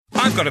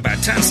I've got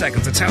about 10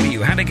 seconds to tell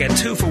you how to get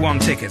 2-for-1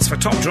 tickets for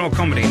top draw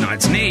comedy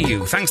nights near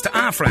you, thanks to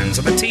our friends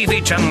at the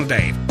TV channel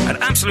Dave at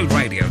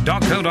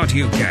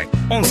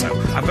absoluteradio.co.uk. Also,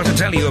 I've got to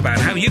tell you about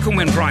how you can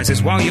win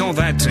prizes while you're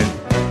there too.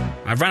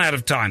 I've run out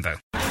of time, though.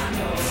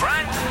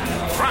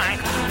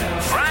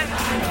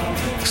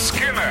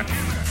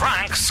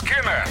 Frank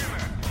Skinner.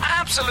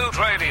 Absolute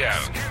Radio.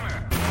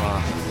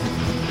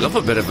 Love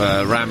a bit of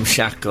a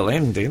ramshackle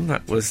ending.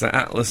 That was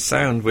Atlas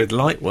Sound with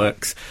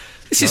Lightworks.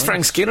 This is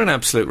Frank Skinner on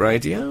Absolute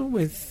Radio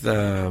with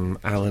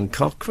Alan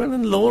Cochrane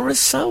and Laura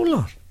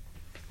Solon.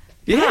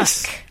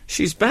 Yes,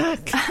 she's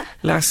back.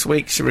 Last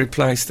week she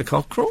replaced the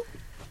cockerel.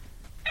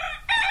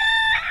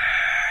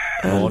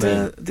 And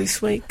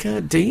this week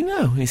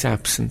Dino is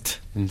absent.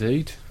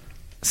 Indeed.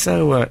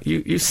 So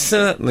you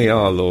certainly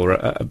are,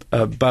 Laura,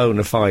 a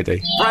bona fide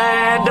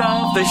friend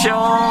of the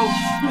show.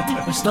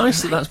 It's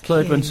nice that that's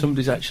played when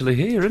somebody's actually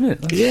here, isn't it?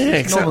 It's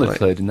exactly. normally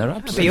played in their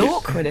absence. It'd be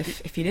awkward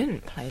if you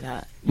didn't play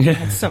that. You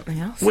had something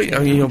else.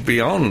 You're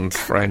beyond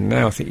friend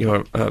now. I think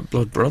you're a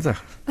blood brother.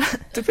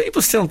 Do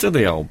people still do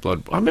the old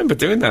blood? I remember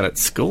doing that at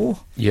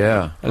school.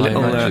 Yeah, I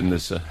imagine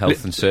there's a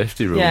health and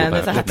safety rule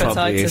about there's a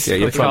hepatitis. Yeah,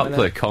 you can't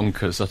play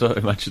conkers. I don't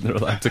imagine they're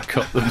allowed to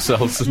cut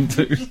themselves and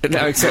do.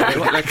 No,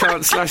 exactly. They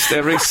can't slash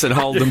their wrists and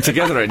hold them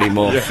together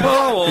anymore. Yeah.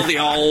 Oh, all the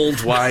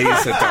old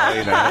ways are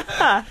dying out.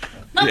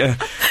 Yeah,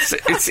 so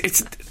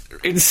it's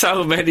in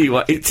so many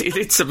ways.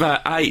 It's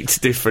about 8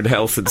 different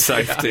health and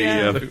safety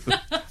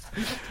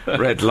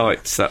red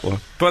lights. That one.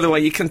 By the way,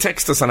 you can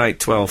text us on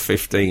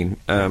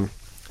 81215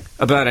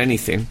 about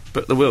anything,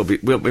 but there will be.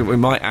 We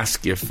might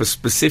ask you for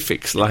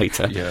specifics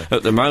later. Yeah.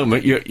 At the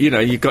moment,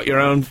 you've got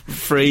your own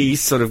free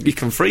sort of. You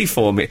can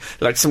freeform it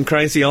like some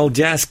crazy old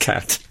jazz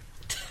cat.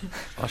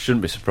 I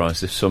shouldn't be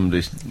surprised if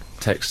somebody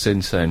texts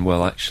in saying,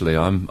 "Well, actually,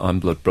 I'm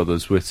blood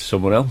brothers with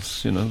someone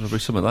else." There'll be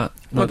some of that.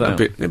 No doubt.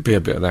 There'd be a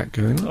bit of that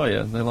going on. Oh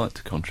yeah, they like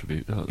to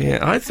contribute, don't they?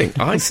 Yeah,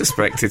 I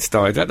suspect it's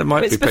died out. There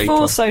might it's be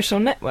people. It's before social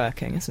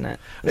networking, isn't it?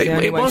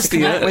 It was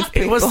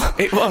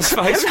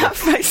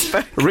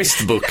Facebook.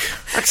 Wrist book.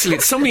 Actually,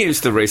 some use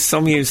the wrist,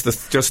 some use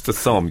just the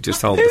thumb.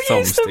 Just hold the thumb.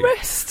 Who used the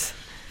wrist?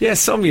 Yeah,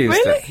 some used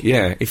it.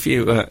 Yeah, if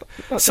you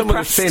some of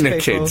the thinner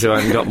kids who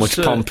haven't got much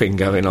pumping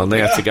going on, they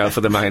have to go for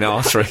the main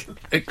artery.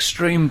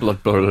 Extreme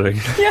blood brothering.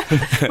 Yeah,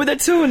 with a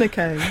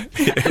tourniquet.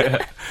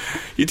 Yeah.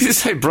 You did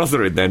say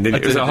brothering then,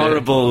 didn't you? It was a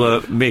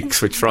horrible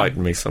mix which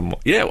frightened me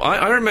somewhat. Yeah,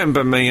 I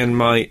remember me and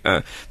my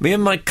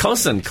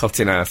cousin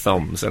cutting our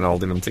thumbs and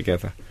holding them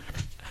together.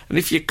 And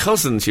if your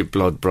cousin's your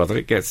blood brother,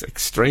 it gets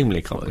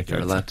extremely complicated.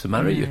 You're allowed to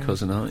marry your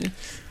cousin, aren't you?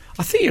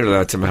 I think you're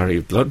allowed to marry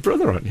your blood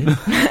brother, aren't you?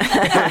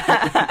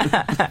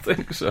 I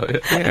think so, yeah.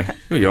 Yeah,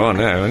 well, you are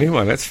now,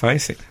 anyway, let's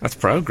face it. That's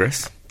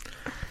progress.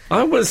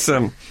 I was,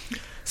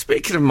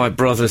 speaking of my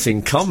brothers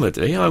in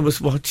comedy, I was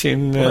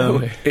watching...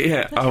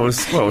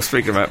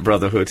 speaking about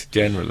brotherhood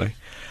generally.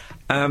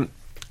 I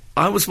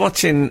was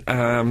watching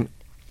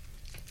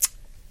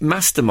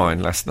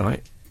Mastermind last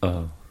night.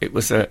 Oh. It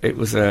was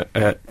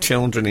a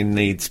Children in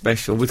Need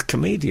special with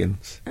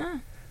comedians. Oh.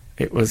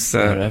 It was...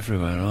 They're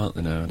everywhere, aren't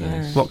they,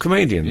 nowadays? Yeah. What,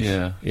 comedians?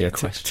 Yeah. Yeah,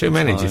 too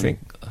many, do you think?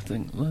 I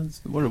think,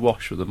 we're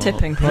awash with them all.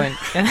 Tipping point.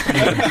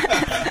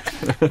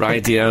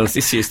 Radios,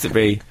 this used to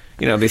be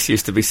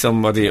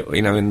somebody,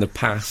 in the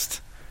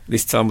past,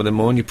 this time of the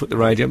morning, you put the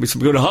radio up,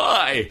 somebody going,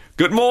 "Hi,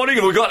 good morning,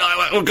 and we've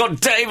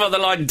got Dave on the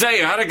line.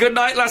 Dave, had a good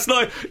night last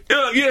night?"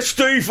 "Yes,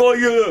 Steve,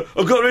 I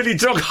got really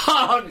drunk."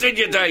 "Ha, did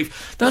you,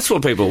 Dave?" That's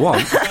what people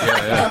want.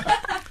 Yeah.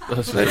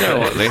 They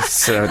don't want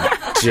this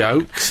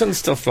jokes and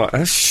stuff like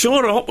that.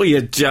 Shut up with your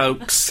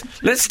jokes.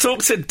 Let's talk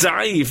to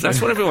Dave. That's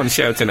what everyone's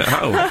shouting at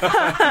home.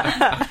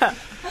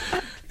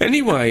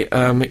 Anyway,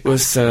 it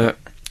was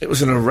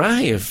an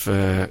array of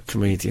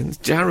comedians.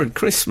 Jared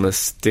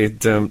Christmas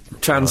did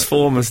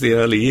Transformers the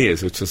early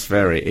years, which was Is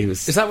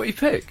that what you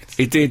picked?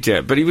 He did, yeah,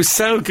 but he was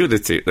so good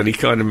at it that he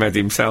kind of made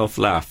himself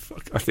laugh.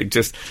 I think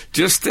just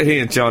to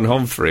hear John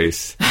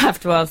Humphreys... I have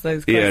to ask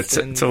those questions.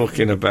 Yeah,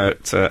 talking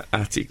about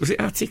was it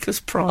Atticus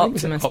Prime?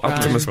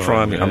 Optimus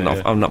Prime.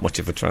 Yeah, I'm not much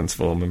of a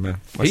Transformer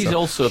man myself. He's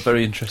also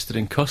very interested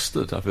in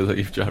custard, I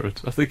believe,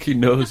 Jared. I think he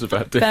knows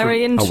about different...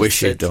 Very interested. I wish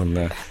he'd done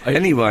that.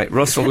 Anyway,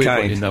 Russell Kane...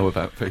 What you know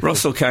about people.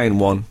 Russell Kane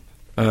won.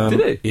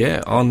 Did he?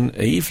 Yeah, on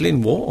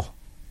Evelyn Waugh.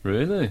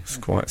 Really? It's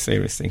quite a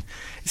serious thing.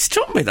 It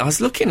struck me that I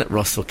was looking at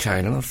Russell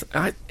Kane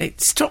and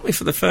it struck me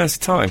for the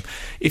first time.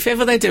 If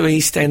ever they do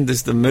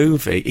EastEnders the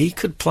movie, he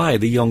could play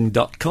the young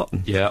Dot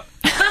Cotton. Yeah.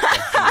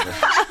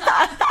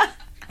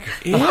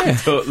 Yeah. I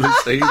totally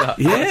see that.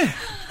 Yeah.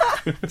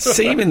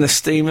 See him in the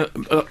steam,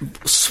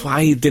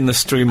 swathed in the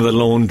stream of the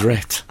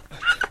laundrette.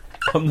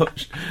 I'm not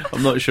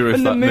sure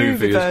if that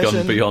movie has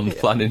gone beyond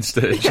planning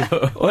stage.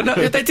 Well,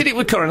 no, they did it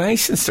with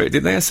Coronation Street,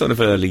 did they? A sort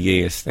of early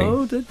years thing.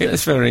 Oh, did they? It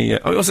was very...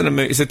 it wasn't a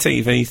movie, it was a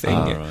TV thing.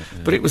 Right, yeah.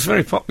 But it was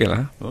very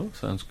popular. Oh,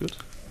 sounds good.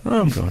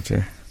 Oh, God,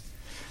 yeah.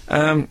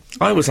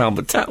 I was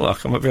Albert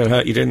Tatlock. I'm a bit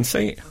hurt you didn't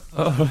see it.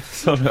 Oh,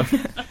 sorry. I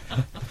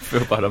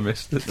feel bad I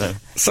missed it now.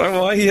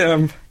 So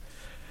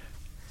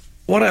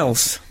what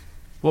else?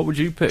 What would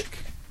you pick?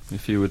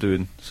 if you were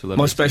doing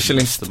celebrity. My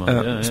specialist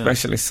mastermind.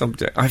 specialist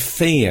subject. I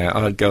fear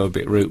I'd go a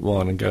bit Route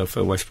 1 and go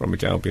for West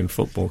Bromwich Albion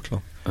Football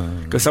Club.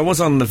 Because I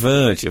was on the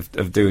verge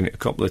of doing it a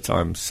couple of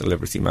times,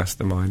 Celebrity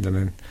Mastermind, and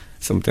then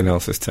something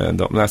else has turned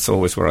up. And that's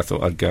always where I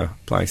thought I'd go,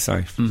 play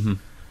safe. Mm-hmm.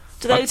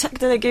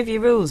 Do they give you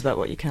rules about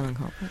what you can and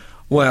can't do?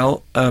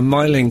 Well,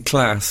 Myling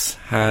class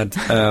had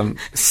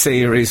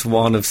Series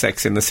 1 of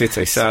Sex in the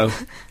City, so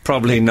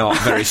probably not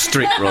very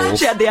strict rules.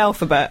 She had the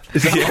alphabet.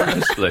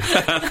 Honestly.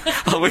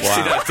 I wish she'd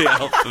had the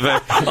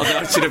alphabet. Although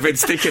I should have been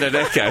sticking a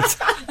neck out.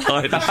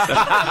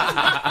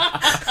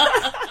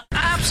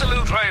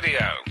 Absolute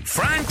Radio.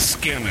 Frank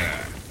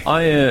Skinner.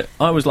 I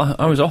was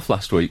off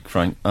last week,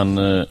 Frank, and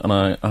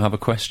I have a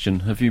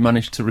question. Have you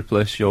managed to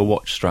replace your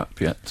watch strap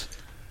yet?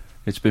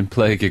 It's been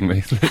plaguing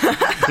me.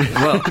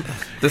 Well,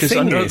 because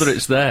I know that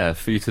it's there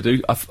for you to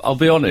do. I'll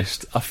be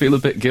honest, I feel a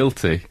bit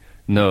guilty.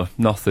 No,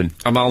 nothing.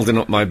 I'm holding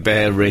up my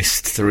bare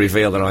wrist to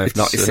reveal that I have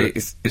not.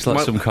 It's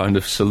like some kind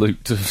of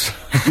salute to...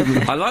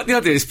 I like the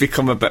idea it's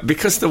become a bit...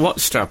 Because the watch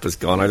strap has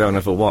gone, I don't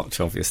have a watch,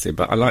 obviously,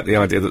 but I like the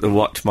idea that the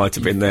watch might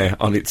have been there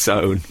on its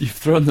own. You've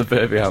thrown the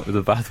baby out with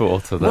the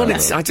bathwater there. Well,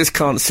 I just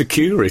can't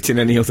secure it in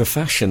any other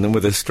fashion than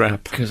with a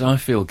strap. Because I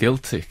feel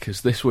guilty,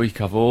 because this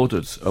week I've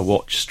ordered a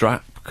watch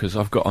strap, because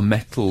I've got a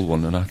metal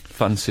one and I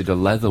fancied a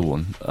leather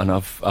one, and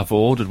I've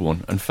ordered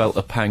one and felt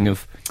a pang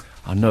of...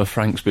 I know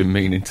Frank's been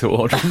meaning to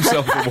order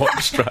himself a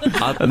watch strap.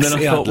 And then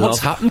I thought, what's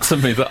happened to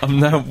me that I'm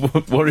now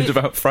worried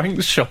about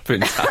Frank's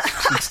shopping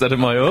tasks instead of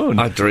my own?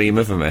 I dream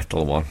of a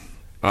metal one.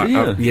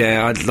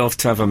 Yeah, I'd love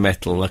to have a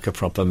metal, like a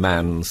proper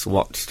man's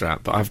watch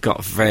strap, but I've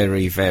got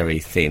very, very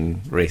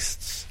thin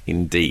wrists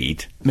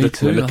indeed. Me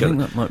too, I think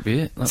that might be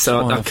it. That's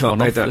why I've gone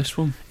off this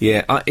one.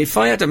 Yeah, if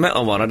I had a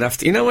metal one, I'd have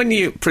to... You know when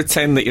you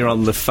pretend that you're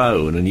on the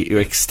phone and you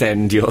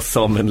extend your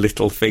thumb and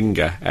little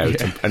finger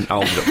out and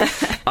hold them?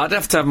 I'd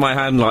have to have my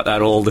hand like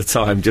that all the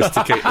time just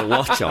to keep the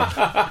watch on.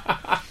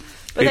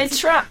 But they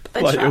trap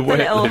the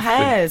little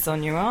hairs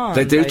on your arm.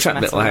 They do trap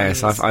little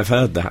hairs, I've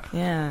heard that.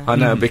 Yeah. I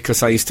know,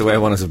 because I used to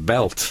wear one as a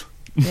belt.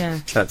 Yeah.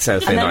 That's how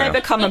thin and then I they am.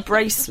 become a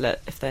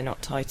bracelet if they're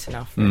not tight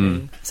enough.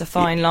 Really. It's a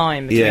fine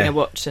line between a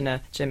watch and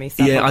a Jimmy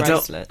Savile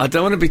bracelet. I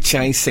don't want to be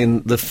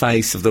chasing the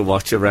face of the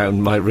watch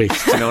around my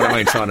wrist. You know what I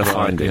mean? Trying to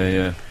find it.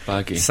 Yeah,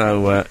 baggy.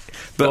 So,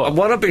 but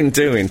what I've been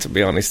doing, to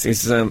be honest,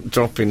 is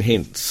dropping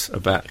hints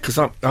about, because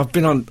I've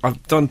done 2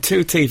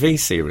 TV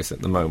series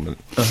at the moment,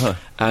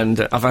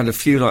 and I've had a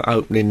few like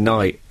opening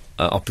night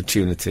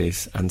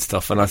opportunities and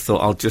stuff, and I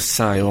thought I'll just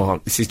say,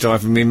 this is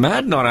driving me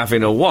mad not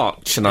having a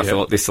watch, and I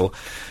thought this'll...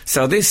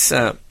 So this,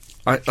 I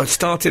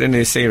started a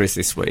new series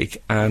this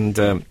week,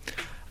 and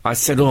I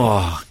said,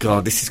 oh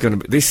God, this is going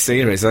to be... This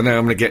series, I know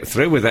I'm going to get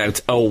through without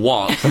a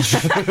watch.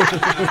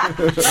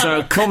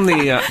 So come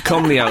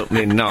the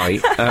opening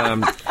night,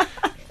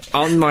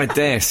 on my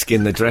desk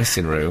in the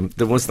dressing room,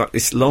 there was like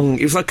this long...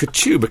 It was like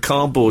a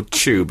cardboard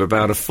tube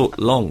about a foot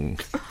long.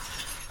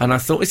 And I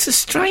thought, it's a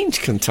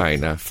strange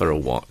container for a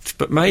watch,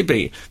 but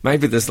maybe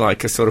there's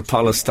like a sort of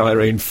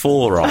polystyrene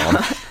forearm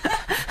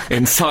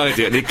inside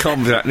it, and it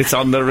comes out and it's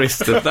on the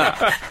wrist of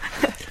that.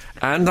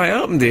 And I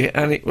opened it,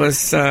 and it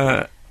was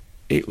a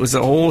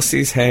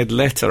horse's head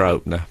letter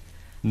opener.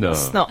 No.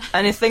 It's not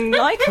anything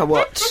like a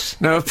watch.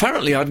 No,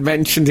 apparently I'd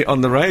mentioned it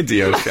on the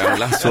radio show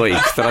last week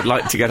that I'd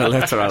like to get a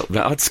letter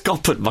opener. I'd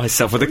scuppered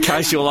myself with a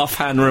casual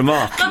offhand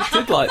remark. I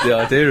did like the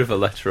idea of a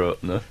letter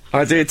opener.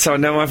 I did, so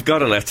now I've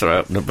got a letter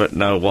opener, but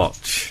no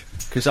watch.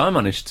 Because I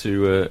managed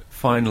to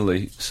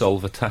finally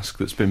solve a task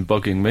that's been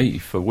bugging me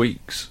for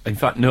weeks. In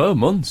fact, no,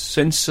 months.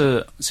 Since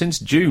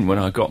June, when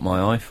I got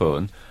my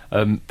iPhone...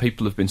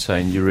 people have been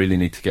saying you really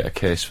need to get a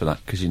case for that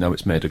because you know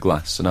it's made of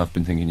glass, and I've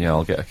been thinking,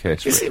 I'll get a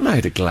case for it. Is it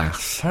made of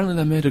glass? Apparently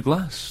they're made of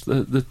glass.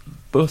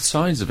 Both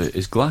sides of it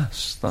is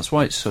glass. That's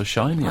why it's so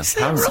shiny. It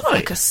sounds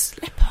like a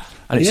slipper.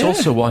 And it's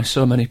also why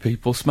so many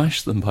people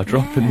smash them by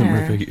dropping them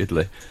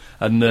repeatedly.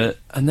 And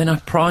then I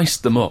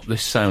priced them up.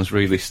 This sounds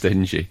really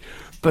stingy,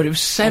 but it was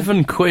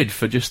 £7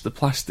 for just the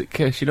plastic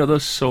case. You know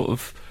those sort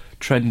of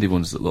trendy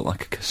ones that look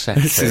like a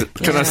cassette tape?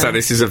 Can I say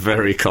this is a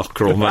very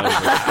cockerel moment?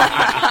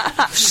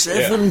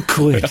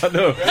 £7. I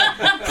know.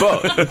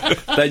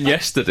 But then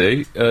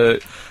yesterday,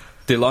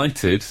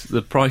 delighted,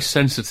 the price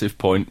sensitive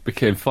point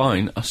became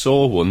fine. I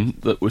saw one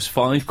that was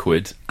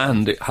 £5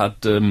 and it had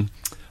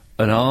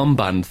an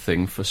armband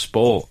thing for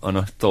sport, and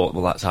I thought,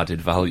 well, that's added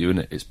value in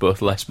it. It's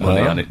both less money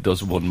and it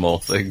does one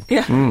more thing.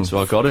 Yeah. So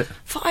I got it.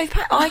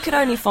 £5. I could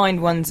only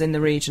find ones in the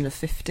region of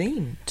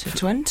 15 to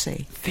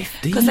 20.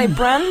 15? Because they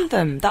brand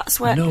them. That's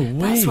where. No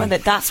way.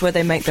 That's where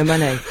they make the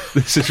money.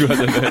 This is where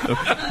they make them.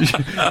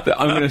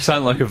 I'm going to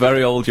sound like a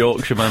very old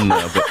Yorkshire man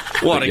now, but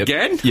what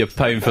again? You're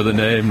paying for the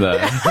name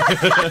there.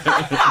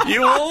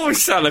 You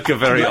always sound like a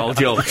very old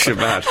Yorkshire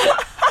man.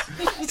 What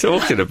are you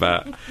talking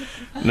about?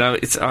 No,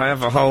 I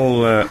have a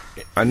whole...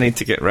 I need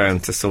to get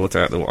round to sort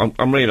out the...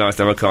 I'm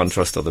realising I can't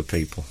trust other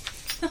people.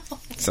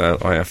 So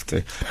I have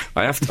to...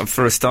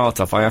 For a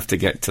start-off, I have to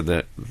get to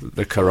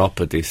the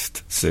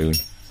chiropodist soon.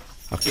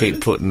 I keep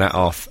putting that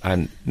off,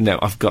 and no,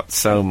 I've got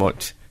so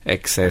much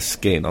excess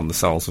skin on the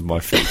soles of my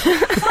feet.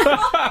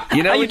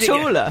 You know, Are you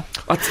taller?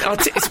 I've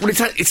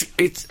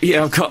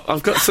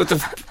got sort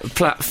of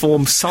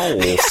platform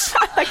soles.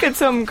 Like a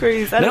Tom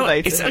Cruise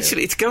elevator. No,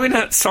 it's going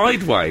out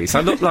sideways.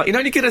 I look like, you know,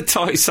 you get a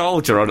Thai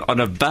soldier on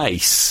a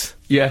base.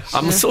 Yes.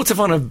 I'm sort of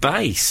on a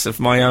base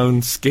of my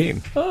own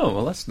skin. Oh,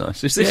 well, that's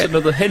nice. Is this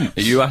another hint?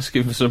 Are you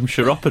asking for some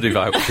chiropody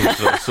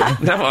vouchers or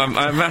something? No, I'm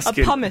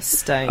asking... A pumice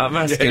stain. I'm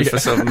asking for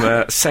some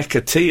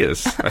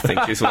secateurs, I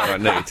think is what I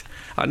need.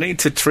 I need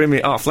to trim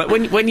it off. Like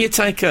when you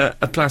take a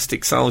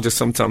plastic soldier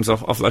sometimes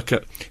off like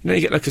a... You know,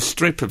 you get like a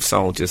strip of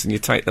soldiers and you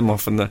take them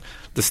off and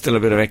there's still a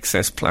bit of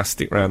excess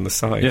plastic round the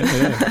side.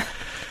 Yeah.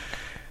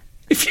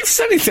 If you've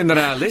said anything that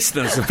our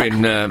listeners have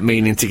been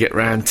meaning to get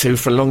round to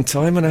for a long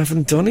time and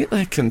haven't done it,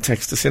 they can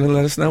text us in and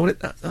let us know what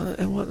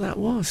that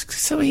was. 'Cause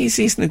it's so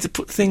easy, isn't it, to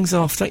put things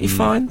off, don't you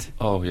find?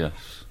 Oh, yes.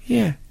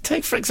 Yeah.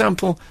 Take, for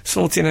example,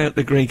 sorting out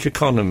the Greek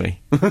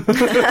economy.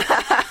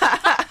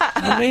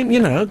 I mean, you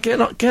know, get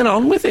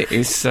on with it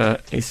is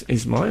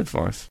my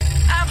advice.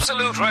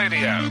 Absolute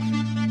Radio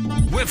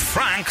with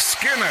Frank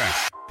Skinner.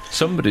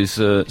 Somebody's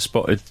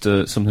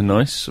spotted something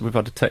nice. We've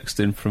had a text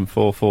in from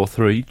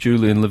 443,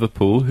 Julie in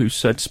Liverpool, who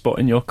said,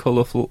 spotting your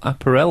colourful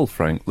apparel,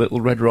 Frank, Little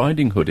Red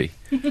Riding hoodie.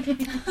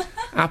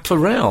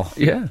 Apparel?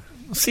 Yeah.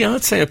 See,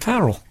 I'd say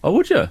apparel. Oh,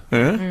 would you?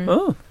 Yeah.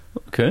 Oh,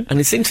 okay.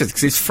 And it's interesting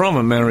because it's from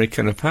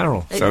American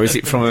Apparel. So is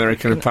it from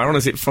American Apparel or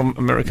is it from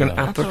American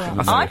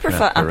Apparel? I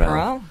prefer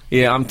apparel.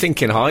 Yeah, I'm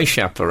thinking High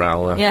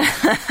Chaparral. Yeah.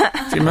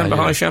 Do you remember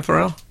High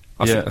Chaparral?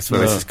 I think Yeah, that's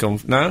where this has come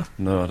from. No?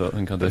 No, I don't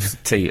think I do.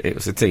 It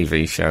was a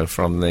TV show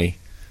from the...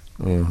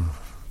 yeah,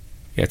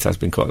 it has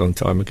been quite a long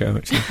time ago,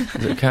 actually.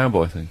 Is it a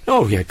cowboy thing?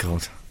 Oh, yeah,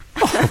 God.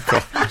 Oh,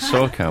 God. I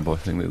saw a cowboy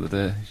thing the other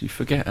day. You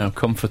forget how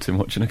comforting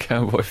watching a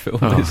cowboy film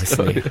Oh, is.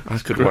 isn't it? I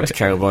could watch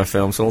cowboy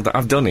films all day.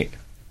 I've done it.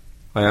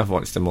 I have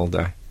watched them all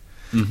day.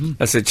 Mm-hmm.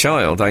 As a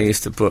child, I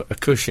used to put a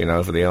cushion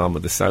over the arm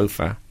of the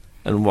sofa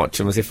and watch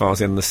them as if I was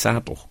in the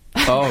saddle.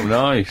 Oh,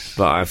 nice.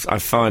 But I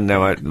find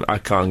now I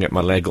can't get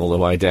my leg all the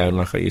way down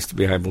like I used to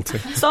be able to.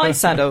 Side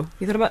saddle.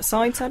 You thought about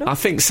side saddle? I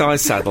think side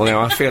saddle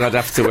now, I feel I'd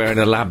have to wear an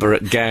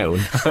elaborate gown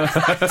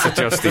to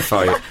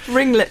justify it.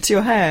 Ringlet to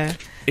your hair.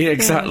 Yeah,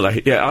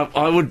 exactly. Yeah,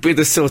 I would be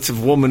the sort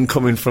of woman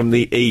coming from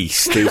the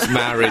east who's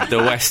married the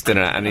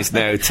Westerner and is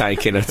now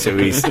taking her to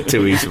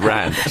his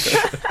ranch.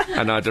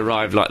 And I'd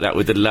arrive like that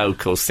with the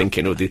locals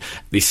thinking, oh,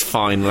 this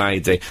fine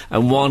lady.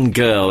 And one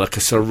girl, like a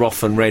sort of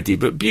rough and ready,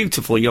 but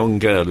beautiful young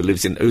girl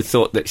who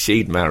thought that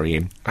she'd marry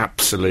him,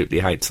 absolutely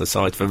hates the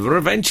sight of him. But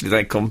eventually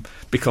they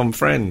become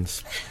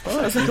friends.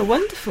 Oh, that's like a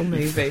wonderful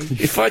movie.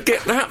 If I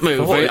get that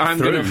movie, I'm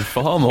going to...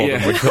 far more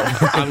than we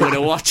got. I'm going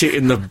to watch it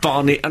in the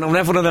bonnet, and I'll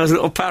have one of those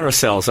little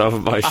parasols over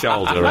my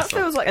shoulder. That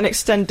feels like an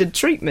extended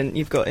treatment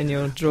you've got in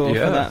your drawer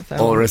for that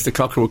film. Or as the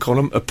cockerel would call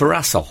them, a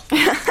parasol.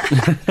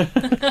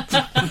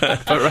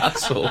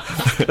 Parasol.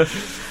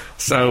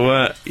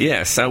 So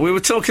we were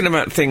talking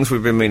about things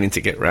we've been meaning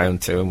to get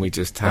round to, and we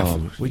just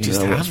haven't.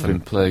 What's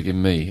been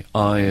plaguing me?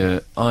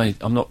 I'm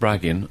not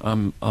bragging.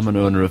 I'm an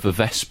owner of a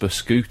Vespa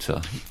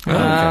scooter.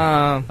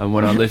 And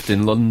when I lived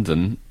in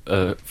London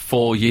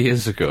 4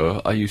 years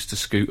ago, I used to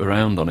scoot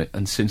around on it.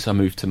 And since I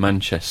moved to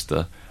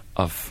Manchester,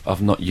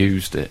 I've not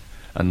used it.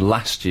 And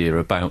last year,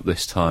 about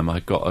this time, I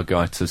got a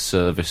guy to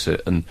service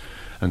it and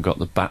got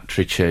the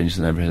battery changed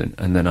and everything,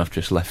 and then I've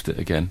just left it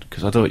again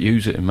because I don't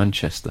use it in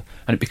Manchester,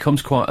 and it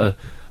becomes quite a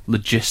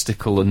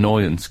logistical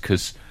annoyance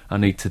because I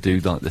need to do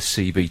like the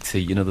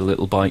CBT, you know, the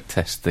little bike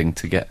test thing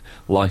to get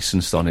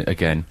licensed on it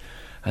again,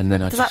 and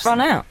then Does that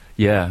run out?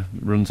 Yeah,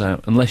 it runs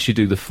out. Unless you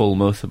do the full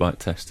motorbike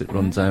test, it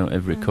runs out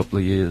every couple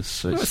of years.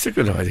 So that's a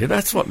good idea.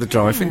 That's what the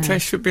driving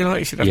test should be like.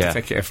 You should have to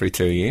take it every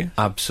 2 years.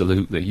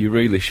 Absolutely, you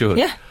really should.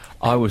 Yeah.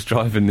 I was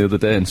driving the other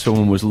day and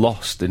someone was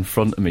lost in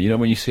front of me. You know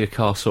when you see a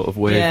car sort of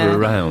waver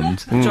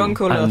around?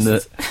 Drunk or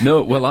lost?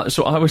 No, well, that's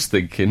what I was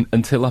thinking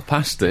until I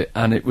passed it,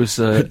 and it was...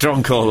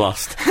 Drunk or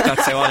lost.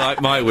 That's how I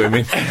like my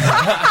women.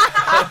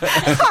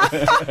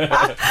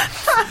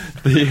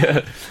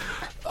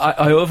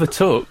 I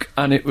overtook,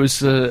 and it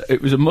was a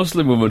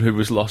Muslim woman who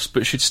was lost,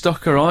 but she'd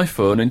stuck her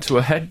iPhone into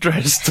a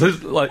headdress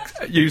to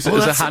use it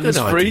as a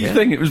hands-free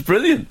thing. It was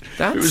brilliant.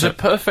 It was a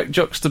perfect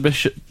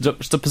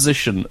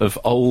juxtaposition of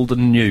old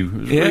and new. It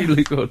was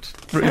really good.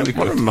 Really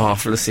what good. a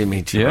marvellous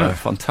image. Yeah,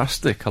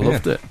 fantastic. I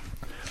loved it.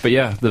 But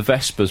yeah, the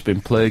Vespa's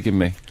been plaguing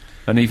me,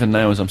 and even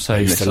now as I'm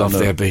saying this, I love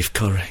their beef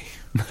curry.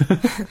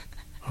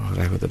 Oh,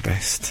 they were the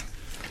best.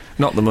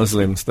 Not the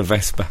Muslims, the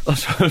Vespa.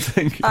 That's what I'm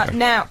thinking.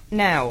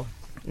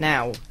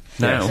 Now.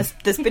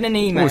 There's been an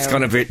email. Oh, it's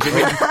gone a bit...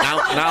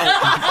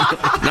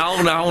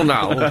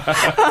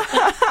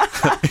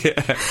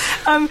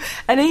 No.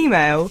 An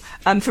email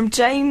from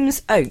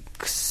James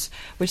Oakes,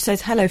 which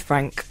says, "Hello,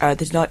 Frank. The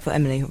delightful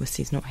Emily,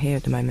 obviously, is not here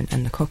at the moment,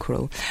 and the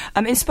cockerel.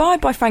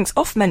 Inspired by Frank's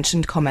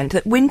oft-mentioned comment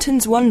that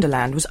Winton's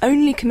Wonderland was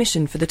only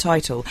commissioned for the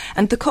title,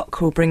 and the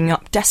cockerel bringing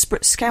up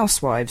Desperate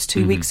Scousewives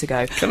 2 weeks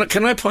ago."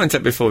 Can I point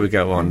out before we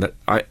go on that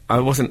I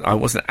wasn't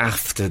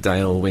after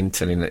Dale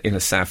Winton in a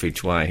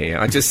savage way here.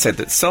 I just said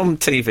that some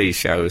TV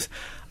shows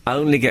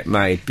only get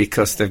made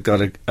because they've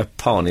got a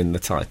pun in the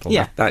title.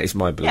 Yeah. That is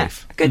my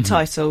belief. Yeah, good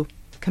title,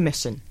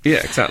 commission. Yeah,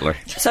 exactly.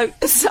 So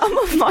some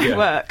of my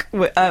work,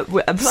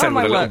 Sound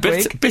with a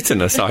little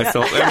bitterness, I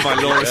thought, then, by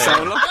Laura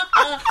Solar.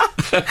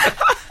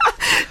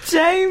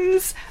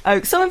 James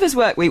Oak, some of his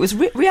work week was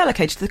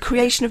reallocated to the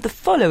creation of the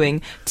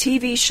following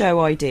TV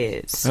show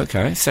ideas.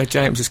 Okay, so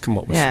James has come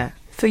up with Yeah,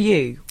 for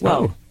you,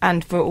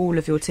 and for all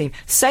of your team.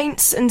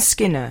 Saints and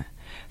Skinner.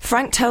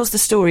 Frank tells the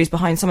stories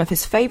behind some of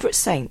his favourite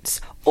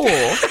saints, or...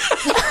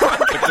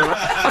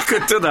 I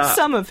could do that.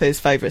 Some of his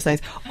favourite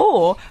saints.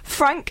 Or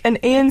Frank and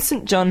Ian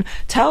St John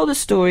tell the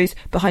stories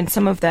behind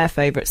some of their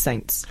favourite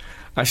saints.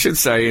 I should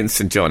say Ian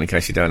St John, in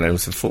case you don't know,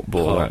 was a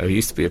footballer who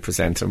used to be a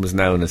presenter and was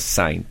known as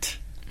Saint.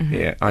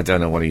 Yeah, I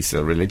don't know what his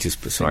religious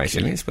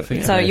persuasion is, but...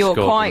 So you're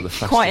quite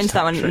into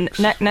that one.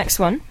 Next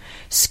one.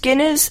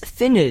 Skinner's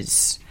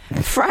Thinners.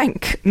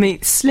 Frank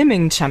meets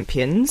slimming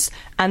champions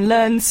and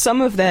learns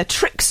some of their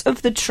tricks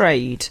of the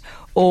trade.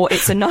 Or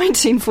it's a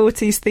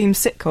 1940s themed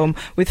sitcom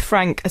with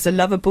Frank as a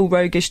lovable,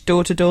 roguish,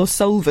 door-to-door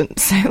solvent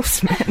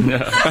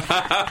salesman.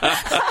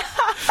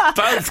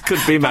 Both could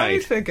be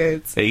made. Both are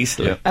good.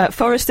 Easily.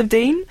 Forest of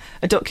Dean,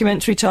 a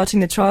documentary charting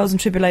the trials and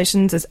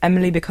tribulations as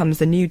Emily becomes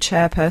the new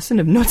chairperson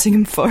of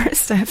Nottingham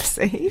Forest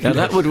FC. Now,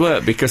 that would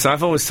work, because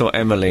I've always thought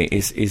Emily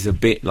is a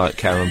bit like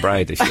Karen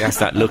Brady. She has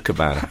that look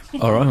about her.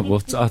 All right,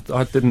 well,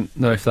 I didn't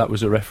know if that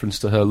was a reference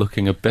to her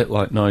looking a bit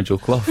like Nigel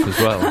Clough as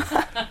well.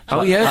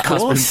 Oh, yeah, of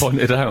course. That has been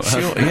pointed out.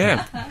 Sure,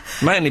 yeah.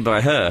 Mainly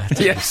by her.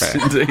 Yes,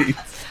 indeed.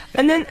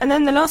 And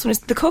then the last one is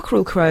The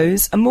Cockerel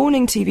Crows, a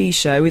morning TV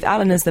show with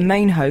Alan as the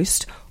main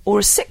host, or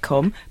a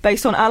sitcom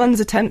based on Alan's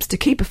attempts to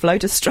keep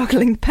afloat a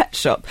struggling pet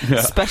shop,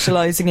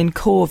 specialising in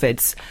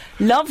corvids.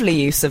 Lovely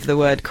use of the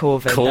word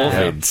corvid.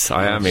 Corvids.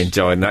 I am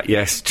enjoying that,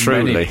 yes,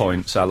 truly. Many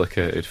points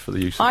allocated for the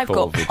use of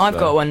corvids. I've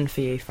got one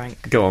for you,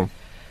 Frank. Go on.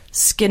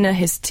 Skinner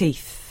his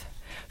teeth.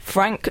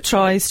 Frank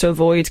tries to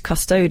avoid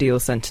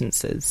custodial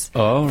sentences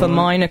for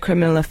minor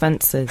criminal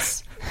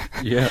offences.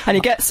 Yeah. And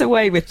he gets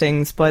away with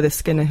things by the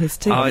skin of his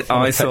teeth. I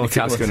thought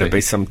it was going to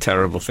be some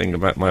terrible thing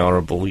about my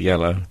horrible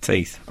yellow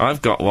teeth.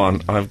 I've got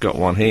one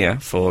here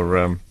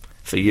for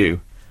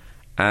you,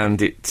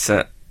 and it's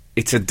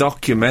a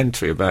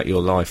documentary about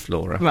your life,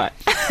 Laura. Right.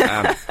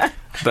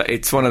 But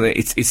it's one of the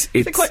it's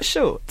quite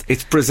short.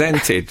 It's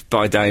presented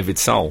by David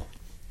Soul,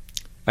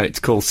 and it's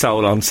called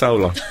Soul on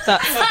Soul on.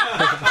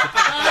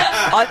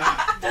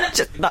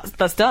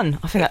 That's done.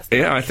 I think that's...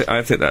 Yeah, I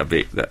think that'd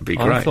be great.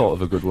 I thought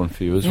of a good one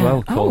for you as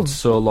well, called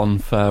Solon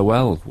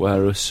Farewell,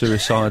 where a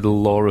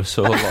suicidal Laura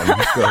Solon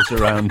goes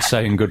around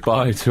saying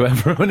goodbye to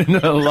everyone in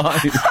her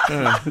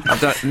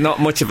life.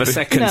 Not much of a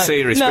second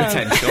series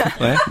potential.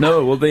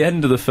 No, well, the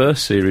end of the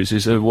first series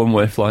is a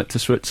one-way flight to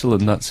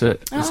Switzerland. That's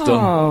it. It's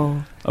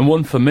done. And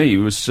one for me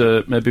was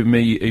maybe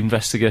me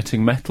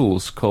investigating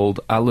metals called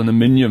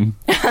aluminium.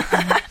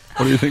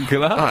 What do you think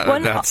of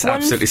that? That's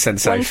absolutely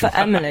sensational. One for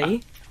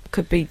Emily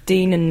could be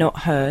Dean and Not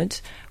Heard,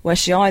 where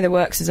she either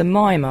works as a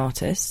mime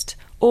artist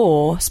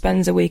or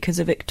spends a week as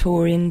a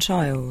Victorian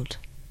child.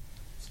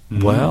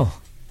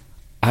 Well,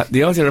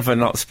 the idea of her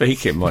not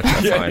speaking might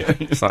I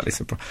find slightly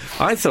surprising.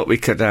 I thought we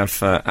could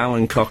have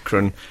Alan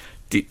Cochrane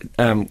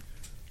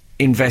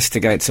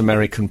investigates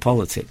American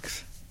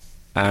politics,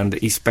 and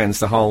he spends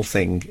the whole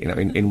thing,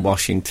 in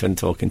Washington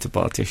talking to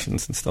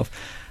politicians and stuff.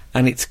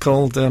 And it's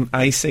called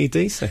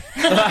AC/DC.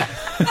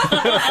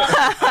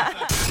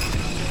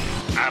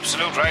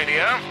 Absolute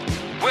Radio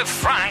with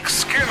Frank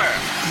Skinner.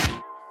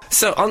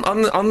 So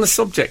on the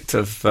subject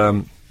of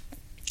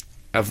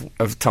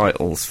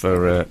titles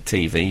for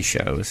TV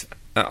shows,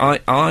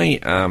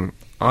 I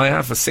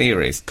have a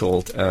series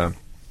called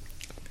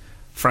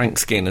Frank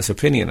Skinner's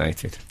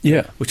Opinionated.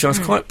 Yeah, which I was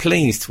quite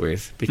pleased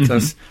with,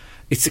 because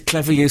it's a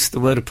clever use of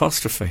the word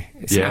apostrophe.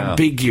 It's an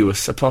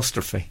ambiguous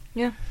apostrophe.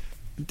 Yeah.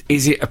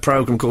 Is it a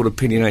programme called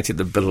Opinionated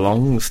that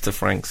belongs to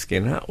Frank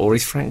Skinner, or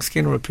is Frank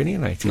Skinner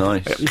opinionated?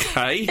 Nice.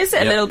 Okay. Is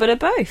it a little bit of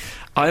both?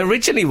 I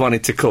originally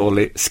wanted to call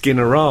it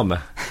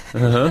Skinnerama,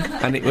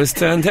 and it was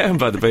turned down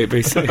by the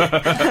BBC.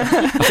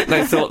 I think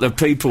they thought that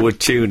people would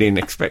tune in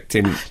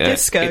expecting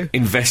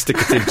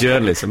investigative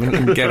journalism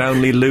and get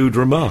only lewd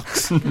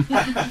remarks.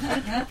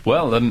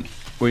 Well, then...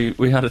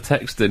 We had a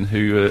text in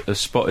who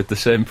spotted the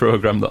same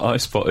programme that I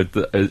spotted.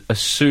 That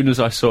as soon as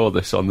I saw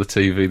this on the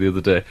TV the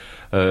other day,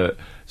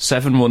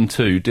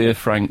 712, Dear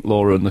Frank,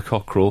 Laura and the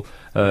Cockerel,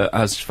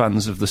 as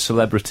fans of the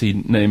celebrity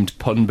named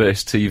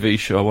pun-based TV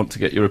show, I want to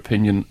get your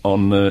opinion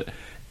on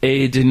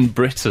Aid in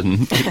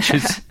Britain, which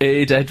is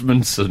Aid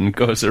Edmondson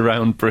goes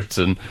around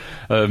Britain.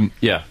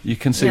 You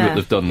can see what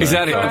they've done there. Is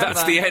that it?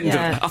 That's the end of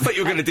it. I thought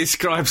you were going to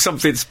describe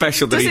something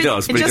special that he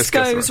does. But he just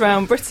goes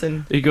around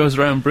Britain. He goes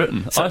around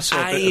Britain. So I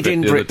saw Aid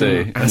in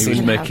Britain, and he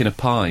was making a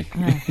pie.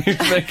 Yeah. He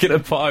was making a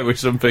pie with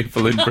some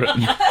people in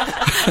Britain.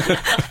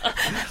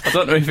 I I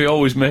don't know if he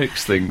always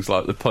makes things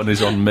like the pun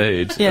is on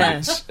made. Yeah.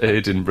 It's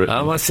Aid in Britain.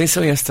 Oh, I see,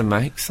 so he has to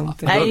make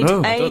something. don't know. I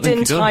don't Aid think in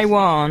he does.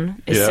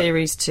 Taiwan is Yeah.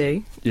 series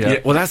 2. Yeah,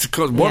 Well, that's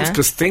Yeah.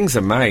 because things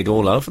are made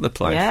all over the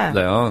place. Yeah.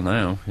 they are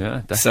now.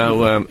 Yeah, definitely.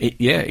 So,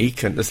 he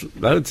can. There's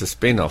loads of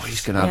spin-offs.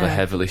 He's going to have a Yeah.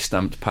 heavily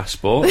stamped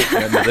passport at the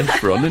end of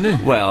this run, isn't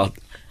he? Well,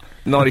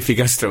 not if he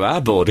goes through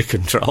our border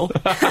control.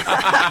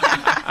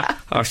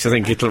 I should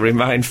think it'll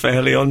remain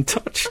fairly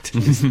untouched.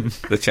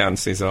 The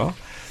chances are.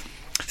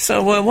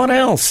 So, what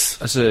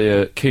else? As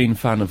a keen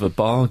fan of a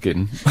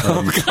bargain,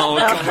 Are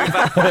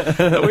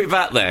we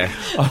back there?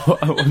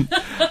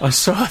 I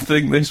saw a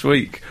thing this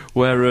week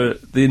where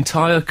the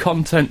entire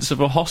contents of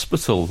a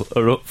hospital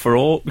are up for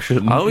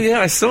auction. Oh, yeah,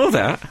 I saw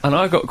that. And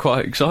I got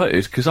quite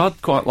excited because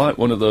I'd quite like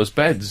one of those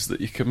beds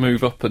that you can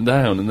move up and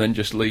down and then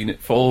just lean it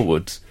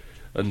forward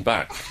and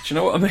back. Do you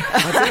know what I mean?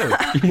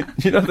 I do.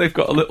 You know, they've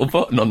got a little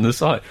button on the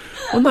side.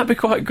 Wouldn't that be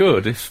quite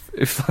good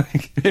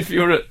if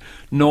you're at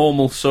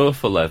normal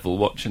sofa level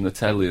watching the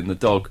telly and the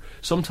dog?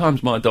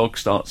 Sometimes my dog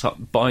starts up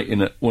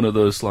biting at one of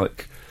those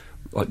like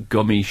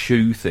gummy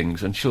shoe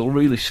things, and she'll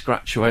really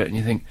scratch away at it, and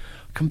you think,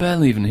 I can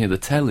barely even hear the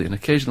telly, and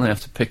occasionally I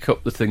have to pick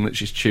up the thing that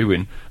she's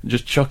chewing and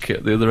just chuck it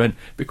at the other end.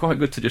 It'd be quite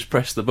good to just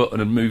press the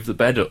button and move the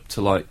bed up to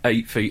like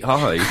 8 feet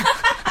high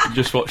and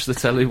just watch the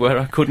telly where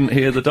I couldn't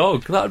hear the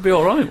dog. That'd be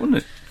alright, wouldn't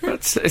it?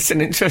 It's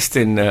an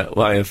interesting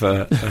way of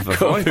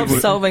avoiding Of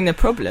solving the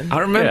problem. I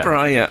remember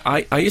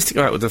I used to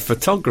go out with a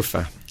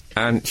photographer,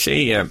 and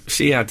she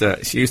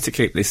used to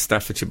keep this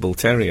Staffordshire Bull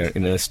Terrier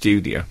in her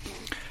studio.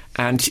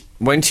 And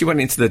when she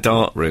went into the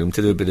dark room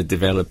to do a bit of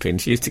developing,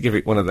 she used to give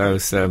it one of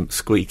those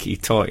squeaky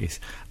toys.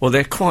 Well,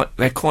 they're quite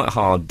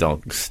hard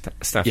dogs,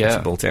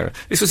 Staffordshire Bull Terrier.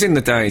 This was in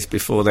the days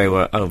before they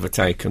were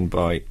overtaken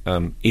by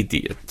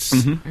idiots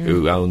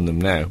who own them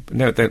now.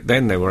 No,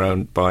 then they were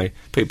owned by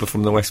people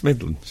from the West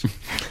Midlands.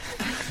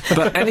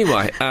 But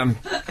anyway,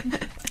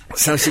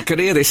 so she could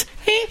hear this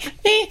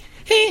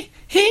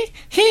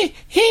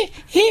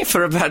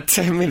for about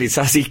 10 minutes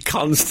as he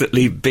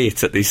constantly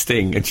bit at this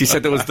thing. And she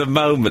said there was the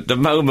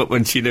moment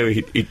when she knew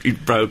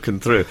he'd broken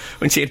through,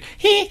 when she'd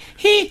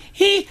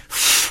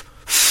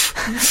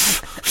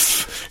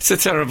it's a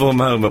terrible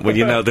moment when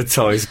you know the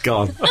toy's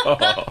gone.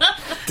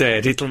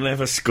 Dead. It'll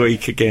never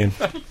squeak again.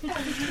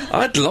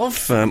 I'd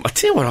love I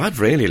tell you what I'd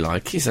really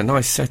like is a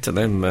nice set of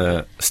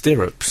them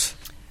stirrups.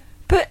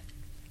 But,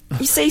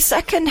 you see,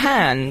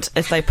 second-hand,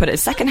 as they put it,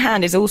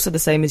 second-hand is also the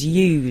same as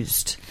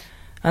used.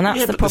 And that's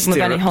Yeah, the but the problem with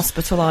any stirrups-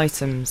 hospital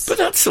items. But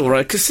that's all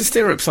right, because the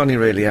stirrups only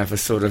really have a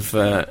sort of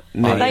Are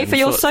they for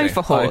your sort of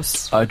sofa thing.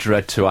 horse? I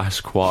dread to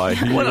ask why.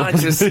 Well, I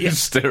just- yeah.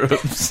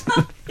 Stirrups.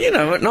 You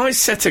know, a nice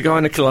set of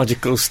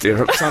gynecological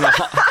stirrups on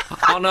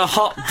a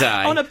hot day.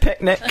 On a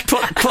picnic.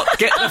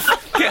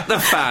 Get the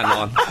fan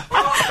on.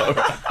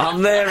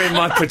 I'm there in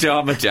my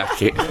pyjama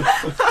jacket.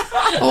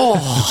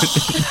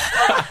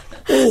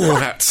 Oh,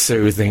 that's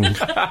soothing.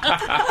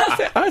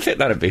 I think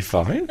that'd be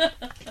fine.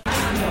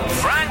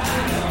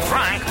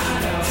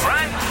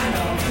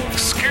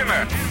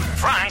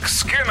 Frank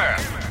Skinner.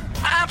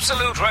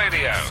 Absolute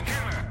Radio.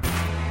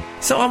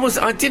 So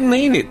I didn't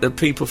mean it that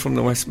people from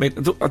the West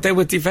Midlands, they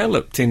were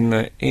developed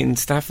in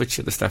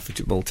Staffordshire, the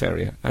Staffordshire Bull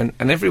Terrier, and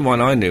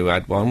everyone I knew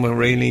had one were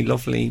really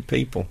lovely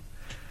people.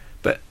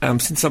 But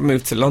since I've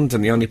moved to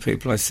London, the only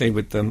people I see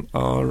with them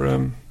are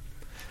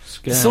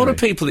the sort of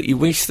people that you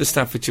wish the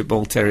Staffordshire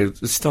Bull Terrier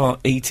would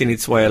start eating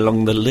its way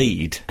along the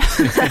lead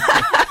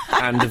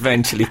and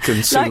eventually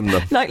consume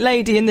them. Like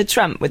Lady in the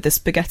Tramp with the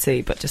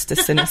spaghetti, but just a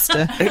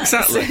sinister,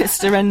 Exactly.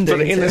 sinister ending.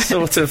 But in to a it.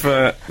 sort of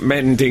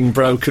mending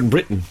broken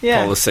Britain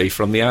Yeah. policy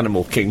from the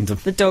animal kingdom.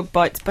 The dog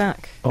bites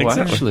back. Oh,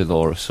 Exactly. actually,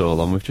 Laura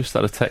Solon, we've just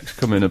had a text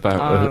come in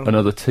about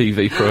another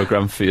TV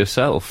programme for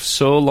yourself.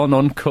 Solon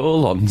on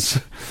colons.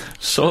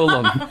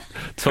 Solon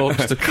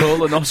talks to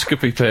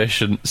colonoscopy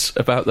patients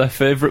about their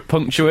favourite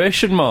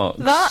punctuation marks.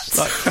 That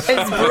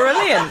is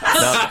brilliant.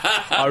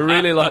 I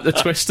really like the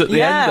twist at the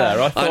Yeah. end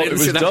there. I thought I it didn't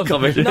was see that done.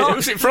 coming. No.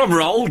 Was it from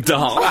Roald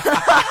Dahl?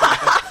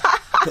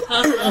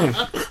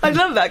 I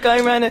love that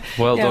going around.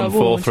 Well done,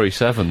 award.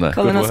 437 there.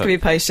 Good work.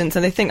 Colonoscopy patients,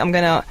 and they think I'm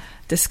going to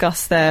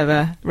discuss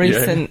their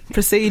recent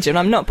procedure, and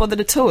I'm not bothered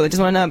at all. They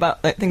just want to know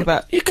about, think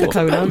about You the could do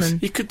colon. both.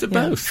 And You could do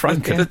yeah. both.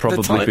 Frank The- would the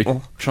probably be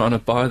title. trying to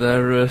buy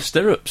their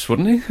stirrups,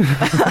 wouldn't he?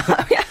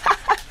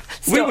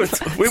 We were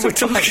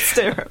talking.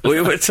 stirrups.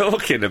 We were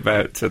talking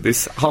about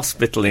this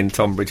hospital in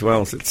Tunbridge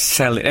Wells that's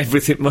selling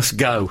everything must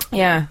go.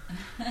 Yeah.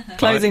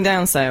 Closing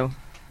down sale.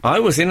 I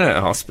was in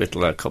a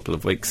hospital a couple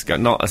of weeks ago,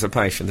 not as a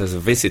patient, as a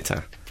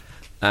visitor,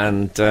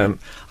 and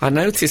I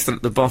noticed that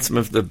at the bottom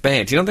of the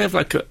bed, you know, they have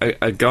like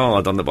a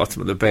guard on the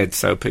bottom of the bed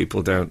so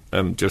people don't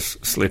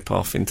just slip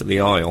off into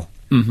the aisle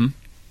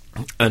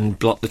and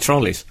block the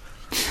trolleys.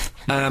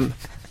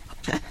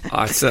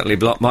 I certainly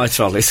blocked my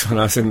trolleys when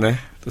I was in there.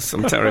 There's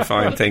some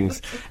terrifying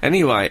things.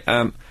 Anyway,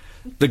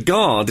 the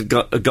guard had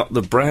got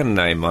the brand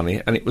name on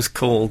it, and it was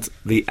called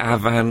the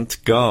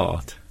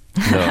Avant-Garde.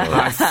 No.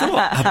 I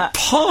thought a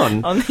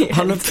pun On the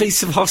on a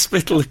piece of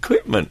hospital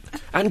equipment,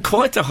 and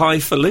quite a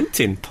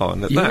highfalutin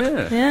pun at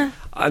that. Yeah. Yeah.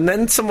 And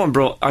then I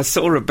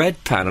saw a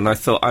bedpan, and I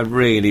thought,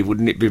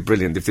 wouldn't it be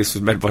brilliant if this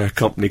was made by a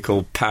company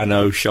called Pan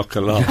Au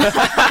Chocolat?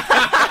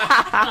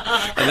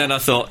 And then I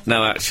thought,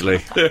 no,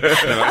 actually,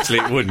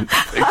 it wouldn't.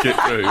 Think it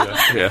through,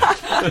 Yeah,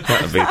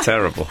 that'd be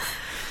terrible.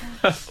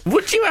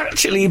 Would you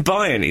actually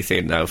buy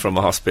anything, though, from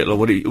a hospital, or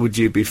would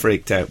you be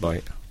freaked out by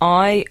it?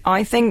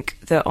 I think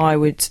that I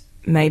would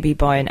maybe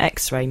buy an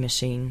X-ray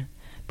machine,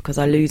 because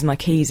I lose my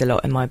keys a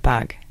lot in my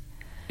bag.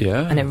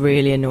 Yeah. And it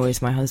really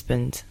annoys my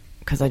husband,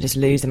 because I just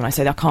lose them, and I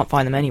say I can't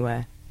find them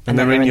anywhere. And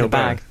they're in your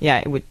bag.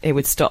 Yeah, it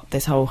would stop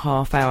this whole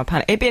half-hour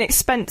panic. It'd be an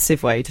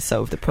expensive way to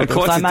solve the problem.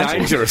 Quite a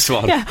dangerous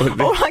one. Yeah,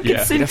 or I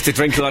could you'd have to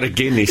drink a lot of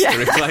Guinness to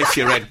replace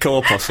your red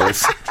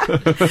corpuscles.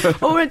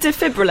 Or a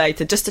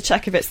defibrillator, just to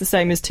check if it's the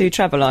same as 2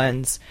 travel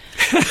irons.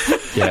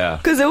 Yeah.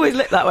 Because it always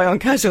look that way on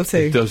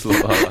Casualty. It does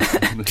look like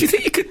that. Do you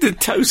think you could do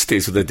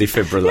toasties with a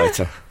defibrillator?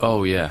 Yeah.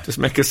 Oh, yeah. Just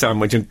make a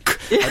sandwich and...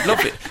 I'd love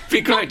it. It'd be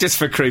great just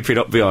for creeping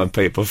up behind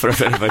people for a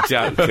bit of a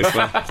joke as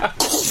well.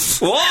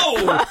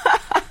 Whoa!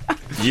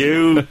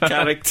 You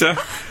character.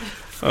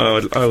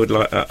 I would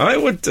like that.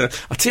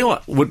 I'll tell you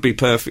what would be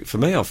perfect for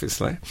me,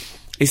 obviously,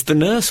 is the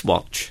nurse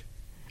watch.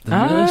 The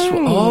nurse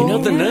watch. Oh, you know,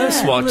 the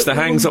nurse watch that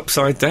hangs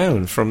upside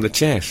down from the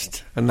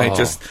chest, and they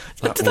just...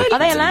 Are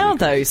they allowed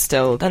those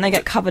still? Don't they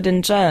get covered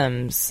in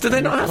germs? Do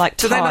they not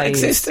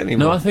exist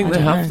anymore? No, I think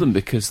they have them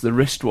because the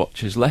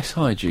wristwatch is less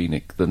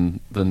hygienic than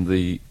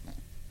the...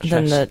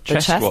 the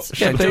chest watch.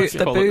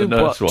 the boob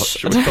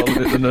watch. We call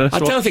it the nurse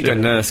watch. I don't think a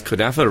nurse could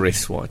have a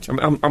wristwatch.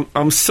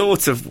 I'm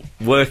sort of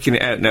working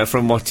it out now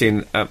from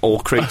watching All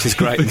Creatures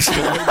Great and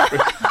Small.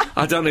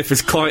 I don't know if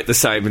it's quite the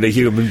same in a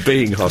human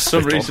being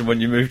hospital. For some reason,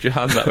 when you moved your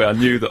hand that way, I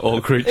knew that All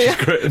Creatures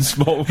Great and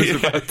Small was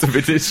about to be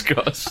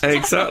discussed.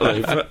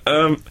 Exactly. But,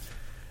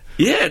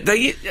 yeah,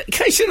 in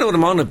case you know what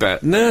I'm on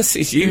about,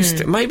 nurses used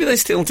to... Maybe they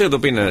still do.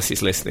 There'll be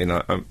nurses listening,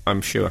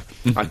 I'm sure.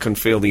 I can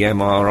feel the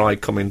MRI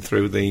coming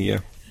through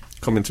the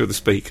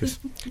speakers.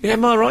 Yeah,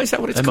 MRI, is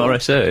that what it's called?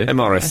 MRSA.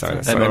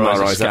 MRSA.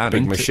 MRI is that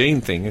big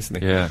machine thing, isn't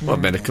it? Yeah. Well,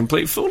 I've made a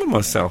complete fool of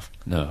myself.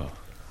 No.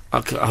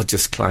 I'll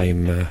just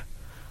claim...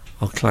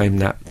 I'll claim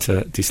that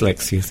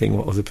dyslexia thing,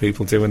 what other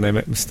people do when they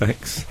make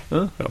mistakes.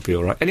 Huh? That'll be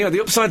all right. Anyway, the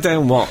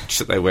upside-down watch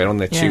that they wear on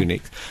their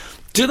tunic,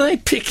 do they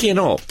pick it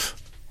up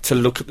to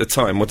look at the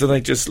time, or do they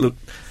just look...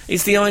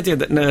 Is the idea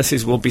that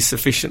nurses will be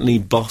sufficiently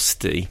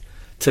busty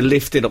to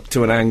lift it up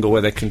to an angle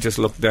where they can just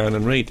look down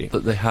and read it?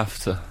 But they have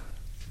to.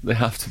 They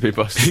have to be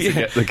busted to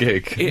get the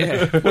gig.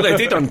 Yeah. Well, they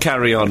did on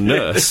Carry On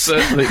Nurse. They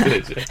certainly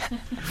did.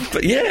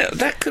 But yeah,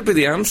 that could be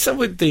the answer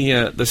with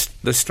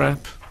the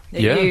strap.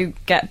 You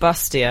get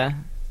bustier.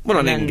 Well,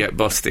 I didn't get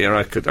bustier.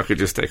 I could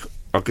just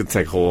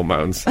take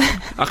hormones.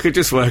 I could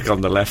just work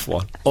on the left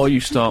one. Or you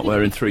start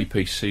wearing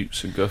 3-piece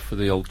suits and go for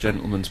the old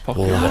gentleman's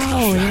pocket watch.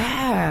 Oh,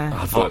 yeah.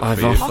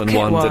 I've often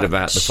wondered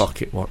about the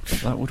pocket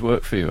watch. That would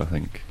work for you, I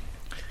think.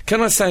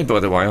 Can I say, by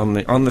the way, on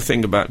the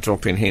thing about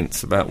dropping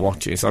hints about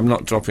watches, I'm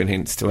not dropping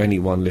hints to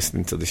anyone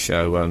listening to the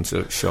show who owns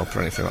a shop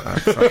or anything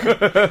like that.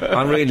 So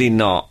I'm really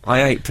not.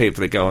 I hate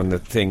people that go on the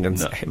thing and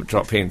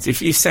drop hints.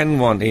 If you send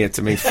one here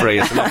to me free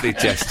as a lovely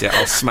gesture,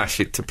 I'll smash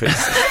it to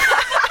pieces.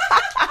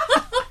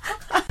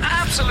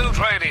 Absolute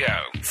Radio,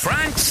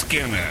 Frank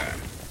Skinner.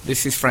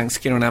 This is Frank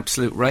Skinner on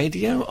Absolute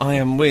Radio. I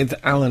am with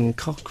Alan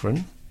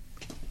Cochrane.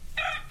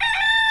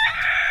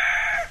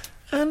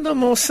 And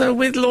I'm also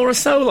with Laura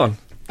Solon.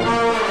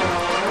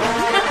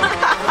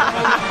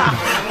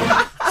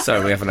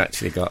 So we haven't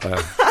actually got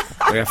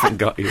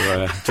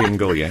your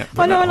jingle yet.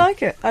 I know, I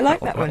like it. I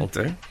like that that'll one.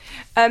 Do.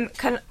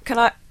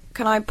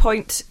 Can I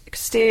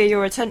steer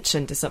your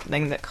attention to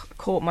something that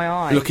caught my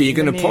eye? Look, are you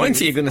going to point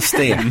or are you going to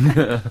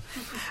steer?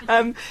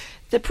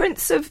 The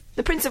Prince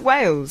of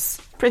Wales,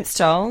 Prince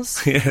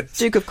Charles, Yes.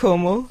 Duke of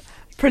Cornwall,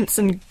 Prince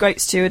and Great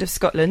Steward of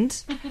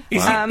Scotland.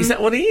 Is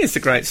that what he is, the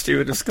Great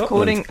Steward of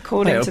Scotland?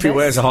 According I hope to he this.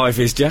 wears a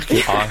high-vis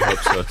jacket. I hope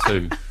so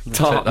too.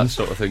 Take that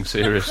sort of thing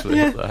seriously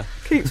up there.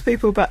 Keeps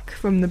people back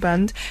from the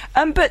band.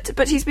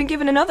 But he's been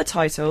given another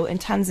title in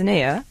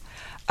Tanzania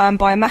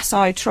by a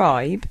Massai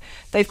tribe.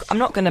 I'm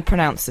not going to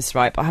pronounce this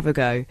right, but I'll have a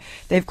go.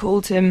 They've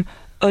called him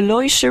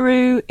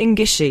Oloishiru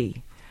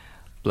Ngishi.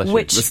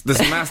 Which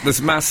there's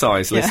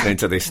Massai's listening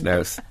to this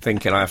now,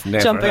 thinking I've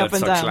never Jumping heard up and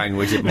such down.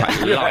 language in my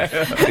life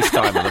this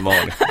time of the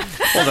morning.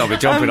 Well, they'll be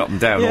jumping up and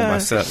down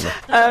almost certainly.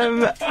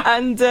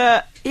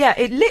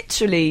 It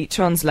literally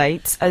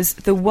translates as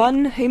the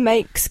one who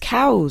makes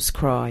cows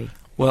cry.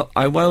 Well,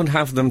 I won't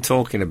have them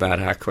talking about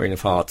our Queen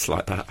of Hearts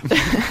like that.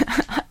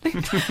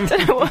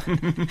 Don't know what,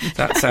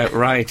 That's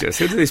outrageous.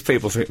 Who do these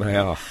people think they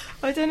are?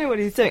 I don't know what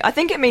he's doing. I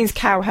think it means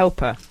cow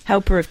helper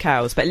of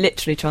cows, but it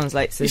literally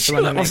translates as the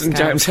one That who makes wasn't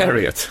cows James cry.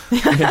 Harriet.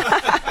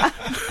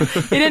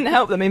 He didn't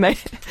help them. He made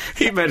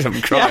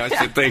them cry, I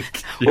should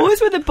think. always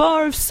with a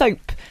bar of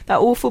soap. That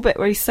awful bit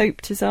where he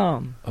soaped his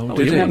arm. Oh, Did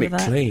did he he? want it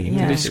that? clean?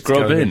 Yeah. Did he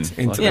scrub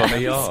into into like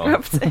the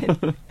scrubbed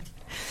in.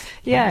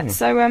 Yeah.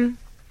 So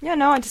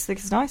I just think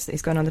it's nice that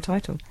he's gone on the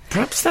title.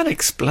 Perhaps that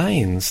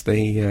explains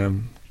the...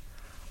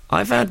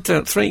 I've had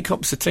 3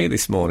 cups of tea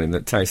this morning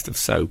that taste of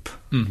soap.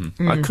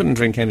 Mm-hmm. I couldn't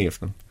drink any of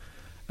them.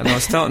 And I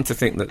was starting to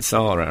think that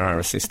Sarah, our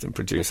assistant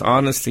producer, I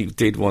honestly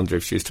did wonder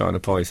if she was trying to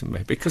poison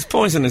me, because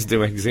poisoners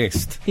do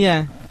exist.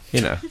 Yeah.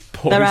 You know.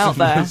 They're out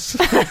there.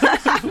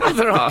 Well,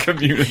 there are.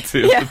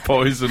 Community of the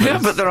poisoners. Yeah,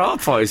 but there are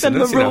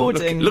poisoners. They're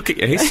marauding. Look at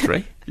your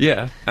history.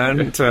 Yeah.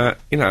 And,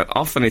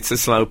 often it's a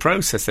slow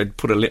process. They'd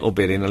put a little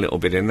bit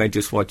in, they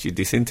just watch you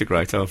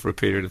disintegrate over a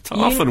period of time.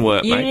 Often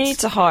workmates. You need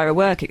to hire a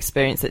work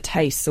experience that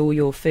tastes all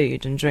your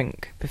food and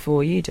drink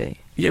before you do.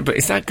 Yeah, but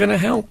is that going to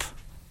help?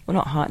 Well,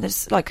 not hire.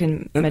 That's like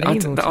in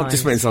medieval That times.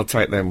 just means I'll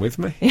take them with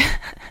me.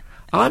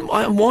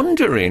 I'm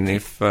wondering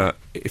if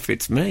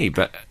it's me,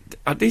 but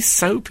this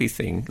soapy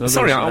thing...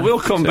 Sorry, I will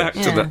come back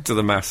to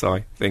the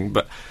Massai thing,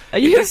 but... Are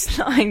you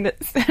implying that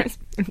there's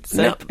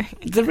soapy?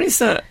 No, there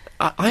is a...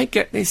 I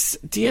get this...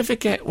 Do you ever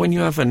get, when you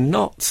have a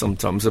knot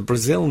sometimes, a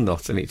Brazil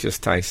knot, and it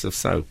just tastes of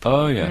soap?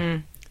 Oh, yeah.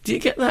 Do you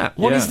get that?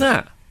 What is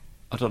that?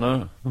 I don't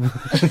know.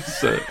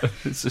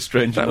 It's a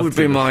strange... That would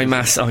be my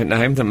Massai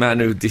name, the man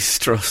who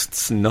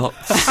distrusts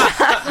knots.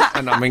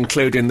 And I'm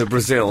including the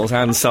Brazils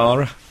and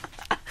Sarah.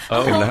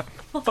 Oh, in that.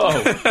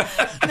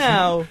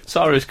 No.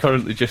 Sarah's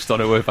currently just on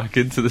her way back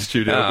into the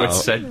studio with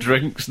said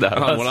drinks now.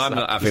 Oh, well, I'm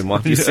not having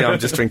one. You see, I'm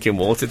just drinking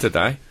water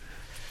today.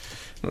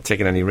 Not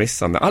taking any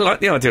risks on that. I like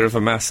the idea of a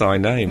Massai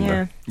name,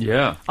 though.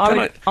 Yeah.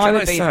 Can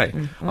I say,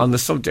 on the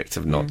subject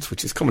of knots,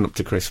 which is coming up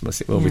to Christmas,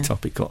 it will be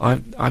topical.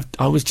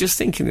 I was just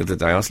thinking the other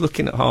day, I was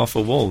looking at half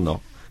a walnut,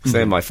 because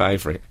they're my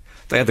favourite.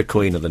 They're the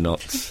queen of the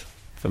nuts,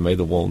 for me,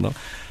 the walnut.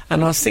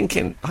 And I was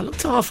thinking, I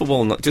looked at half a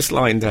walnut just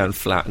lying down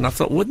flat, and I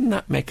thought, wouldn't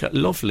that make a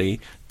lovely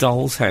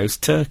doll's house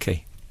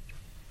turkey?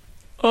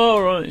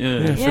 Oh, right,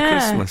 yeah. For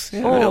Christmas.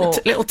 Yeah, Or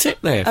little tip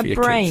there for your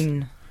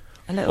brain. kids.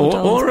 A little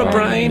Or a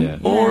brain. Yeah.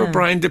 Or a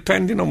brain,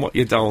 depending on what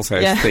your doll's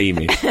house theme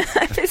is.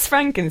 If it's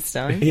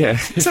Frankenstein. Yeah,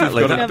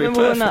 exactly. That'd be have a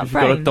walnut perfect. If you've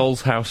got a brain.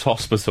 doll's house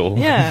hospital,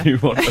 Yeah. you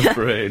want a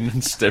brain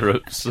and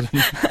stirrups. And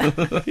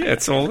Yeah,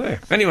 it's all there.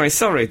 Anyway,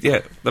 sorry,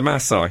 the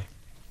Massai.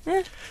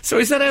 Yeah. So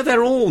is that how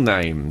they're all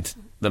named,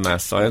 the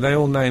Massai? Are they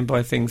all named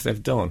by things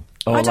they've done?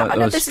 I know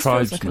those this feels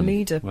like a tribesmen,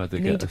 leader where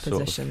they get a sort of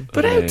position.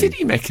 But how name. did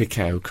he make a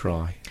cow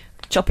cry?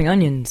 Chopping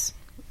onions.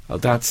 Oh,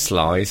 that's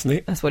sly, isn't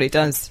it? That's what he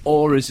does.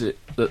 Or is it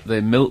that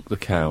they milk the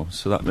cow,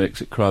 so that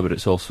makes it cry, but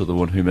it's also the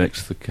one who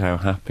makes the cow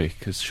happy?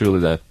 Because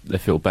surely they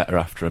feel better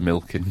after a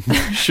milking.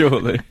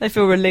 Surely. They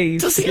feel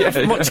relieved. Does he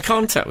have much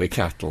contact with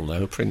cattle,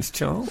 though, Prince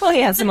Charles? Well, he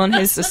has them on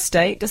his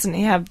estate, doesn't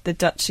he? Have the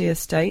Duchy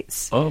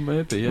estates. Oh,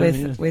 maybe, yeah.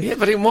 with Yeah,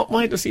 but in what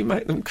way does he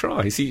make them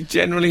cry? Is he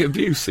generally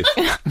abusive?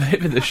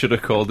 Maybe they should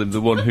have called him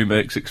the one who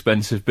makes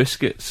expensive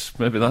biscuits.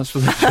 Maybe that's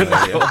what they should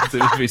have called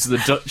him, if he's the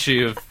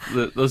Duchy of...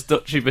 those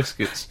Duchy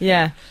biscuits.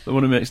 Yeah. The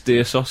one who makes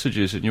deer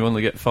sausages, and you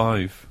only get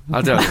 5.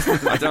 I don't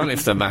know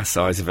if the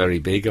Massai's are very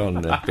big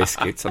on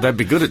biscuits. They'd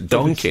be good at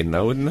donking,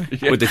 though, wouldn't they?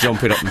 Yeah. With the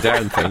jumping up and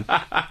down thing.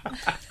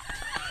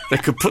 They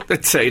could put the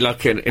tea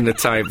like in a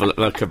table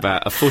like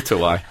about a foot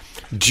away,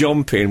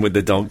 jump in with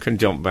the donk and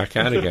jump back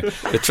out again.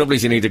 The trouble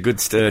is you need a good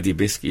sturdy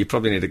biscuit. You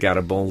probably need a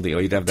Garibaldi,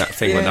 or you'd have that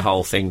thing when the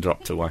whole thing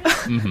dropped away.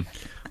 Mm-hmm.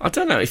 I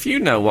don't know. If you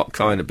know what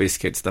kind of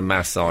biscuits the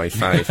Massai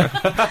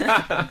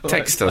favour,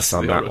 text us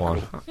on that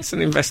one. It's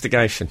an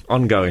investigation.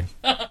 Ongoing.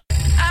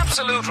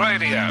 Absolute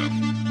Radio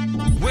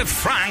with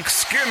Frank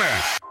Skinner.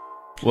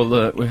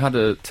 Well, we had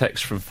a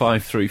text from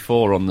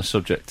 534 on the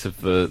subject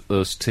of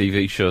those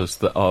TV shows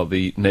that are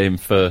the name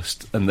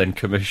first and then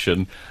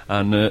commission,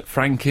 and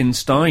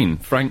Frankenstein.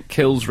 Frank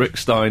kills Rick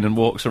Stein and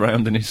walks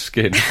around in his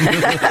skin.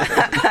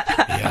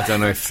 Yeah, I don't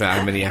know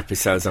how many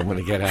episodes I'm going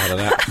to get out of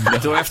that.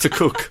 Do I have to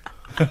cook?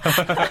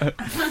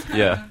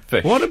 Yeah,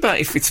 fish. What about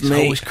if it's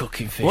me? Always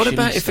cooking fish. What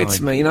about if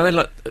it's me? You know,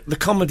 like the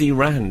comedy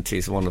rant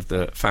is one of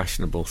the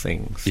fashionable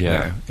things,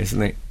 now,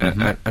 isn't it?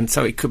 And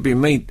so it could be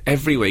me.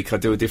 Every week I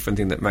do a different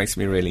thing that makes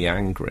me really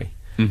angry,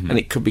 and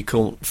it could be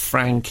called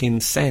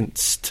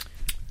Frankincensed.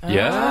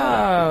 Yeah.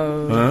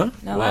 Oh. Huh?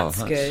 Now Well,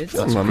 that's good.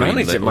 that's my green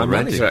manager, lit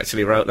already.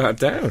 actually wrote that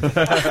down.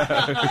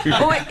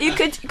 Or you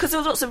could, because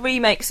there's lots of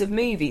remakes of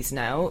movies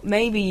now,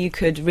 maybe you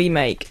could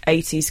remake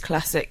 80s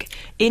classic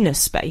Inner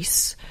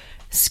Space,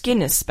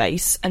 Skinner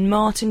Space, and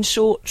Martin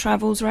Short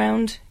travels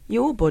around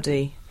your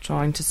body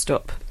trying to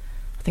stop.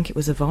 I think it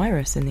was a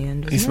virus in the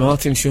end, wasn't Is it?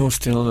 Martin Shaw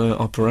still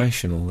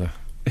operational, though?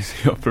 Is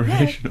he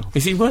operational?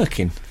 Is he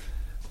working?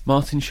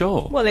 Martin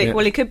Shaw? Well,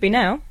 he could be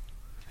now.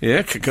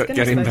 Yeah, could get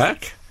him Space.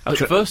 back. At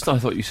first I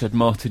thought you said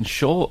Martin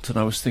Short, and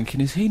I was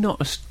thinking, is he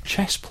not a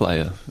chess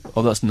player?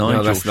 Oh, that's Nigel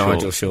No, that's Short.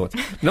 Nigel Short.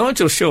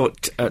 Nigel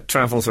Short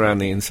travels around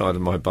the inside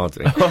of my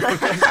body,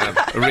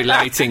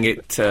 relating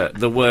it to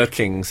the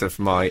workings of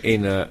my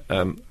inner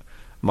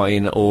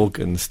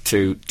organs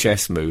to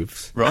chess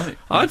moves. Right.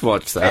 I'd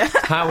watch that.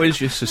 How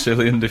is your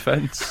Sicilian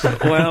defence?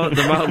 Well, at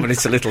the moment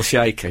it's a little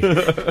shaky,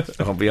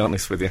 I'll be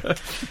honest with you.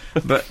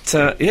 But,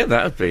 yeah,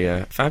 that would be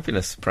a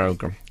fabulous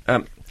programme.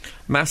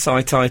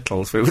 Massai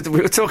titles. We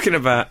were talking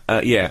about,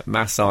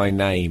 Massai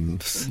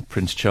names.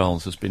 Prince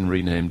Charles has been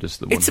renamed as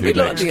the one It's a who bit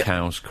like makes the-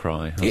 cows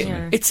cry, hasn't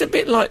Yeah. It's a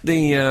bit like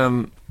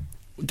the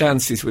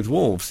Dances with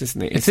Wolves,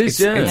 isn't it? It is,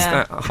 yeah. It's Yeah.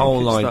 that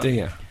whole it's that-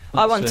 idea.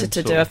 I Same wanted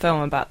to sort do of- a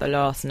film about the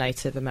last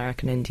Native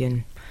American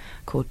Indian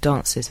called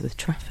Dances with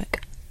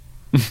Traffic.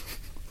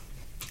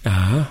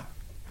 Ah.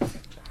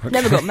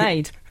 Never got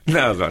made.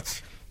 No,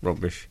 that's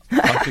rubbish.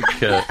 I think...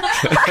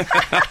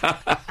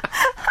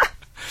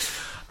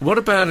 What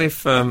about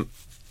if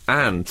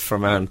Ant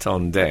from Ant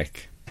on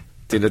Deck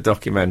did a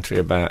documentary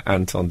about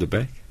Anton de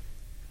Beck?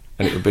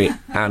 And it would be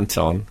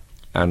Anton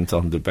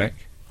de Beck.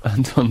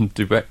 Anton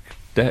Dubeck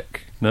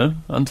Deck? No?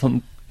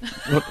 Anton...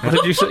 What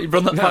did you say? You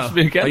run that past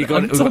me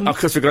again?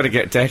 Because we've got to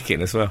get Deck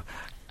in as well.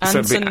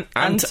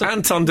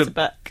 Anton de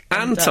Beck.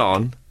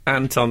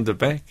 Anton de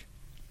Beck.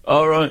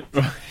 Oh, right.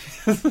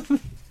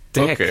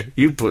 Deck. Okay.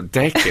 You put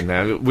Deck in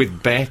now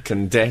with Beck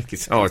and Deck.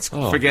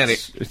 Forget it.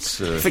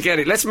 Forget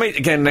it. Let's meet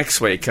again next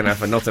week and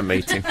have another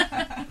meeting.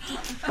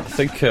 I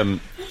think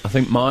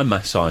my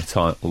Massai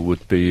title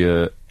would be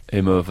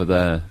him over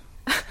there.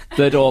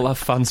 They'd all have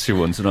fancy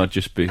ones, and I'd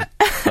just be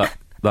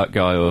that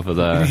guy over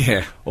there,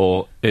 yeah,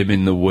 or him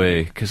in the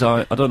way. Because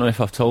I don't know if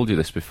I've told you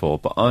this before,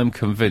 but I'm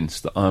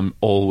convinced that I'm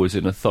always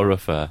in a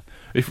thoroughfare.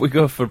 If we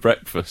go for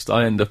breakfast,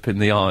 I end up in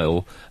the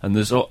aisle, and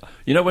there's...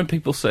 You know when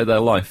people say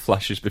their life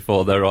flashes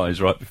before their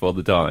eyes right before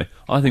they die?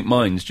 I think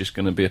mine's just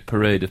going to be a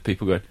parade of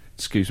people going,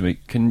 excuse me,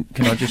 can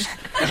I just...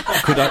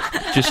 could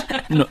I just...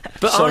 No,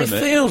 but sorry, I mate,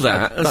 feel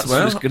that as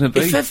well. That's going to be.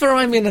 If ever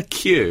I'm in a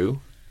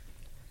queue,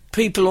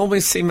 people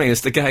always see me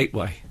as the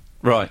gateway.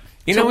 Right.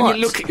 You know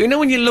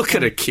when you look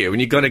at a queue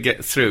and you've got to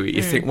get through it,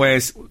 you think,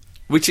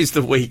 which is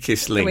the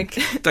weakest link?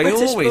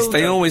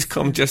 They always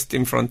come just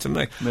in front of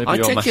me. Maybe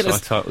your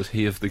Massai title was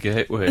He of the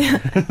Gateway.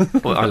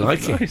 Well, I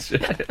like nice.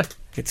 it.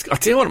 I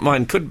tell you what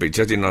mine could be,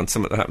 judging on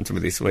something that happened to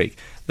me this week.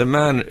 The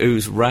man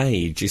whose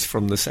rage is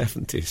from the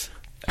 70s.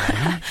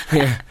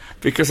 Yeah,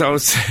 because I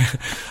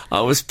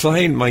was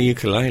playing my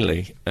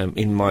ukulele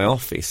in my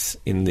office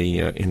in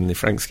the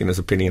Frank Skinner's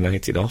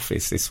Opinionated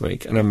office this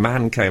week, and a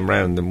man came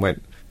round and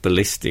went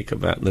ballistic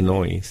about the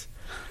noise.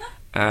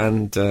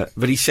 And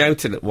but he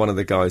shouted at one of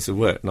the guys who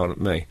worked, not at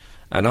me.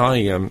 And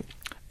there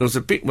was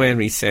a bit where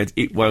he said,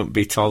 "It won't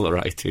be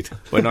tolerated,"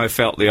 when I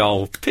felt the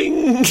old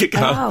ping go.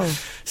 Oh.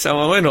 So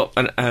I went up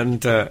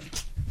and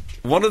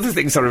one of the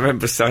things I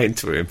remember saying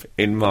to him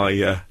in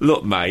my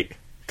look, mate,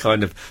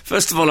 kind of,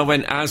 first of all, I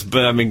went as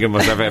Birmingham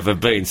as I've ever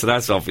been, so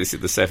that's obviously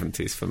the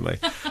 70s for me.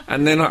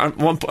 And then at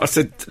one point I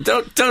said,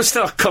 don't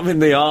start coming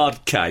the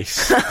hard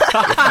case.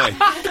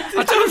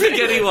 I don't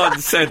think anyone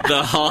said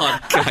the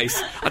hard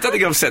case. I don't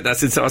think I've said that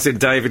since I was in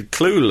David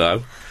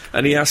Clulow,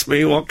 and he asked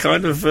me what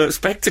kind of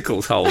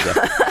spectacles holder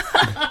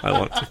I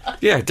wanted.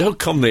 Yeah, don't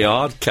come the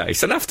hard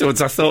case. And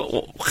afterwards I thought,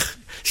 well,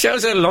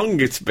 shows how long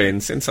it's been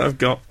since I've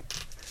got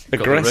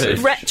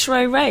aggressive.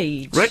 Retro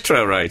rage.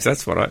 Retro rage,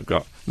 that's what I've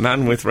got.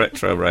 Man with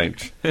retro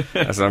rage,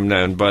 as I'm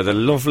known by the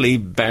lovely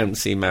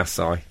bouncy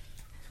Massai.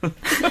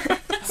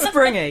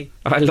 Springy.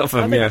 I love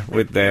them, yeah,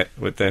 with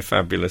their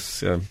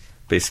fabulous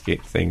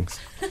biscuit things.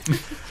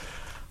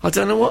 I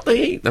don't know what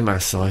they eat, the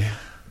Massai.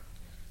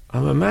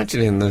 I'm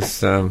imagining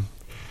there's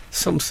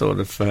some sort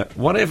of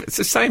whatever. It's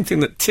the same thing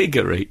that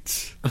Tigger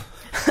eats.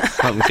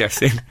 I'm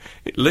guessing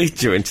it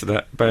leads you into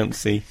that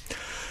bouncy.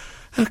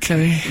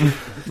 Okay,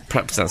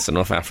 perhaps that's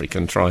enough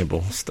African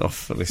tribal stuff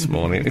for this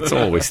morning. It's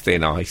always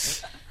thin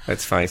ice,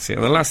 let's face it.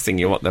 And the last thing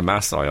you want the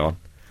Massai on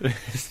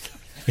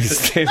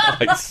is thin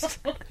ice.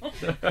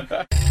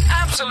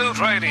 Absolute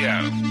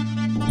Radio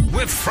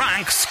with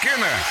Frank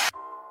Skinner.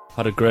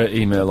 Had a great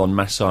email on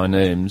Massai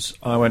names.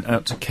 I went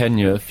out to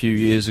Kenya a few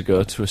years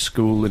ago to a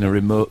school in a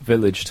remote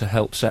village to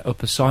help set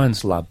up a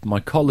science lab. My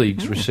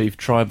colleagues received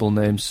tribal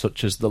names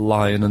such as the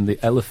lion and the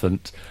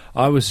elephant.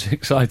 I was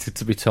excited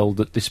to be told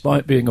that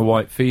despite being a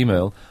white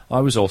female,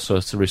 I was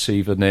also to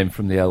receive a name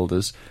from the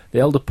elders. The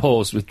elder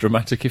paused with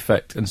dramatic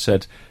effect and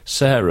said,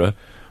 "Sarah,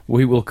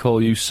 we will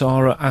call you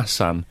Sarah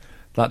Asan."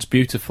 "That's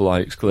beautiful," I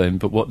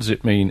exclaimed, "but what does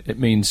it mean?" "It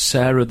means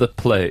Sarah the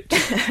Plate."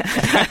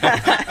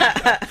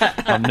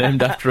 I'm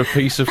named after a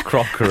piece of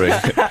crockery.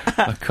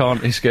 I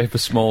can't escape a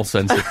small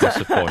sense of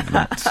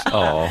disappointment.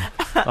 Oh,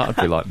 that'd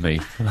be like me.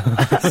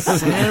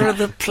 Sarah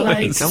the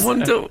Plate. I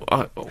wonder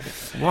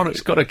what It's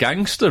got a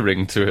gangster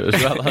ring to it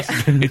as well,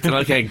 hasn't it? It's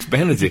like Eggs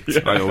Benedict,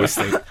 I always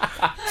think.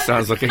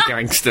 Sounds like a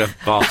gangster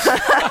boss.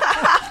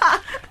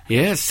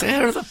 Yeah,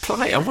 Sarah the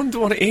Plate. I wonder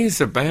what it is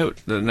about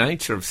the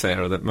nature of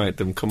Sarah that made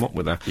them come up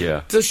with that.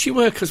 Yeah. Does she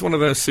work as one of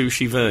those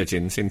sushi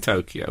virgins in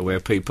Tokyo where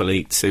people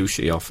eat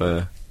sushi off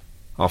her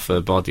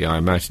body? I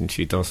imagine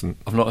she doesn't.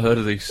 I've not heard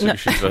of these sushi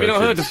virgins. Have you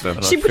not heard of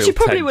them? She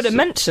probably would have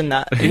mentioned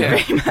that in her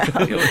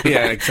email.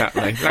 Yeah,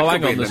 exactly. Oh,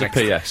 hang on, there's a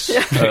PS.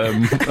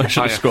 I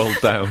should have scrolled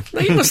down.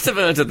 No, you must have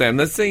heard of them.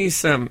 There's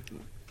these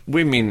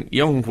women,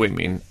 young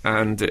women,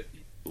 and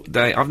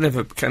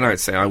can I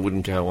say I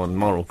wouldn't go on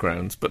moral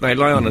grounds, but they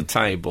lie on a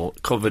table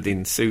covered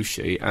in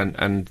sushi,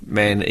 and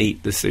men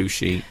eat the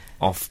sushi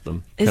off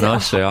them. Can I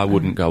say I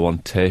wouldn't go on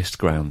taste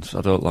grounds?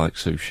 I don't like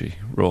sushi.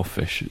 Raw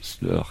fish,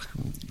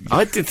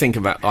 I did think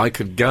about I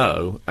could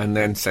go and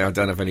then say I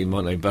don't have any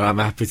money, but I'm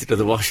happy to do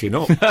the washing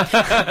up.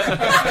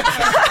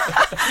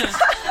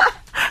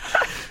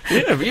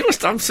 Yeah,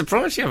 but I'm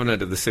surprised you haven't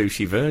heard of the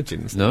sushi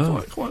virgins. No.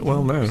 They're quite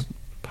well known.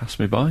 Pass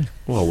me by.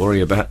 Well, I'll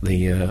worry about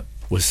the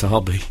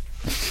wasabi.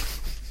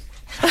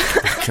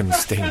 can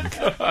sting.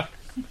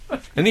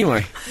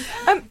 Anyway.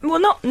 Well,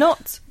 not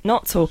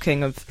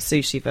talking of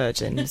sushi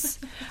virgins.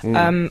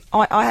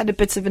 I had a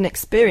bit of an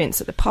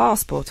experience at the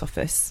passport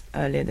office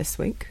earlier this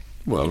week.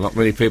 Well, not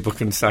many people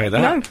can say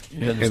that. No.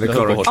 In the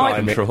current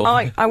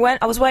climate.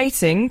 I was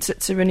waiting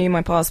to renew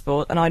my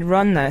passport, and I'd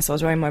run there, so I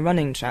was wearing my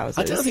running trousers.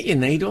 I don't think you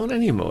need one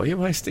anymore. You're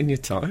wasting your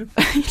time.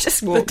 You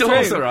just walk The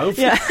doors through. are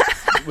open. Yeah.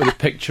 With a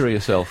picture of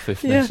yourself,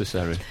 if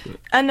necessary.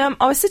 And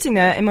I was sitting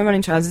there in my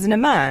running trousers, and a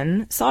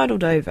man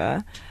sidled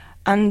over,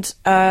 and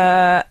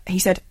he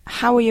said,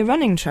 "How are your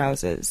running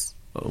trousers?"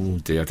 Oh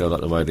dear, I don't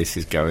like the way this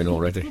is going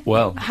already.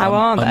 Well, How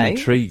are they? I'm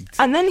intrigued.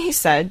 And then he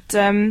said,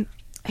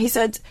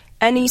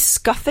 "Any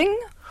scuffing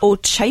or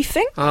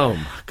chafing?" Oh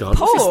my God!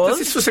 Pause.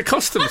 This was a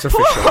customs official.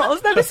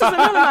 Pause. No, this is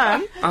another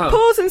man. Oh.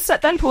 Pause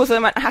and then pause.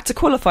 And I had to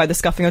qualify the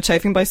scuffing or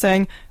chafing by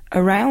saying,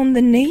 "Around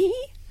the knee."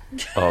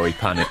 Oh, he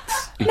panicked.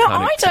 No,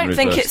 I don't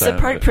think it's appropriate.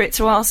 appropriate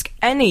to ask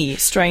any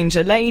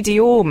stranger, lady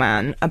or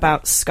man,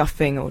 about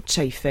scuffing or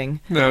chafing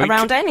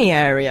around any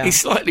area. He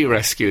slightly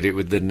rescued it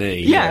with the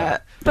knee. Yeah,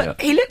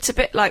 but he looked a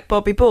bit like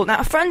Bobby Ball. Now,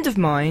 a friend of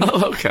mine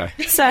Oh, okay.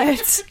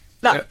 said...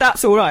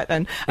 That's all right,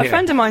 then. A Yeah.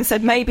 friend of mine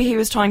said maybe he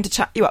was trying to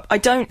chat you up. I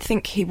don't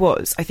think he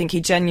was. I think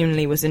he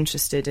genuinely was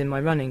interested in my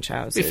running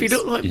trousers. If he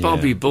looked like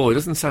Bobby Boy,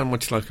 doesn't sound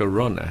much like a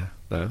runner,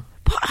 though.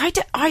 But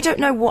I don't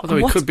know what...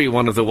 Although he could be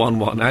one of the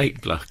 118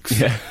 blokes.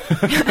 Yeah.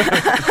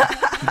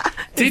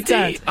 Did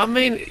he? I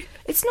mean...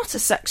 It's not a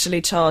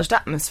sexually charged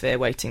atmosphere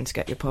waiting to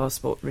get your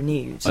passport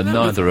renewed. And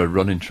neither are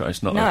running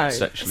trousers. Not No, a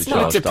sexually it's not.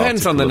 charged It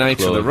depends on the article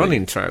nature of the clothing.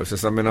 running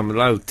trousers. I mean, I'm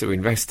allowed to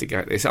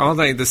investigate this. Are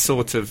they the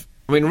sort of...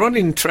 I mean,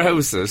 running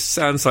trousers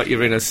sounds like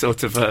you're in a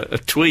sort of a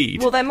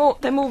tweed. Well,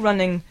 they're more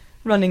running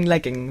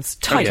leggings,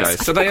 tights. Okay,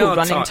 so they called are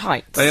running tight.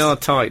 tights. They are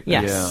tight.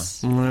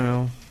 Yes.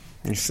 Well,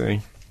 you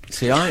see.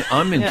 See,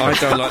 I'm in. I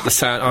don't like the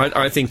sound.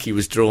 I think he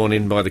was drawn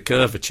in by the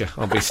curvature.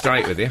 I'll be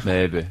straight with you.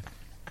 Maybe.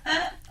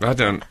 I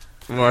don't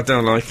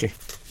like it.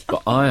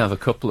 But I have a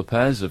couple of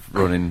pairs of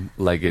running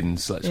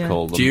leggings, let's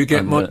call them. Do you get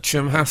and, much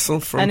hassle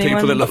from Anyone?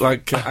 people that look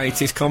like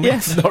 80s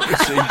comics?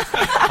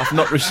 I've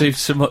not received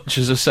so much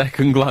as a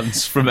second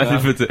glance from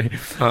anybody.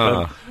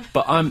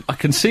 But I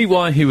can see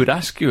why he would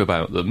ask you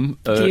about them.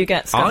 Do you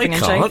get scuffing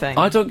and chafing?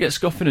 I don't get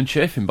scuffing and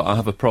chafing, but I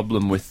have a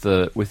problem with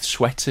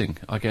sweating.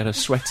 I get a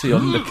sweaty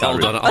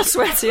undercarriage. Hold on. A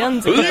sweaty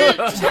undercarriage.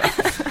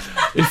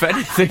 If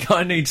anything,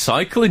 I need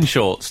cycling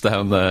shorts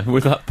down there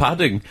with that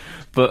padding.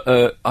 But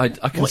I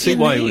can see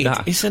why he would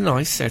ask. It's a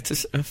nice set of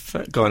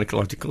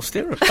gynecological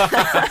stirrups.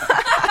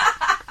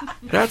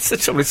 That's the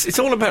trouble. It's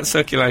all about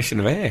circulation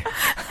of air.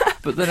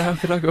 But then how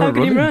could I go How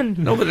can running? you run?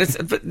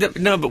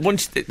 No, but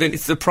once then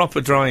it's the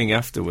proper drying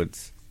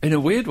afterwards. In a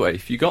weird way,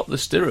 if you got the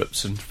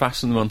stirrups and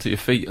fastened them onto your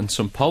feet and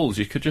some poles,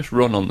 you could just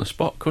run on the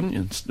spot, couldn't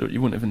you?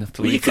 You wouldn't even have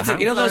to leave the house.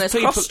 You know Well, those there's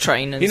people, cross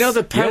trainers. You know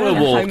the power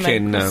Yeah, walking,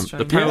 homemade cross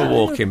the trainers. power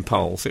walking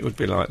poles. It would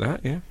be like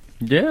that, yeah.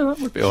 Yeah, that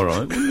would be all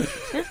right, wouldn't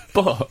it?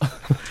 But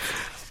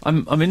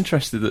I'm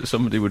interested that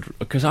somebody would,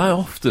 because I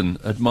often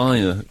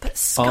admire But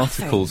scuffing.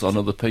 articles on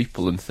other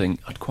people and think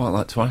I'd quite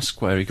like to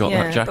ask where he got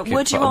that jacket. but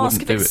would you I ask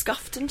wouldn't if do it's it.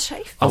 scuffed and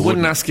chafed? I wouldn't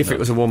wouldn't, ask if no. it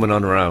was a woman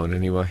on her own,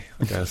 anyway.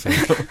 I don't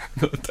think.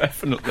 No,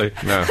 definitely.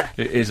 No.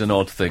 It is an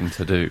odd thing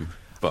to do.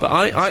 But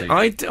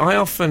I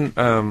often,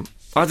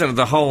 I don't know,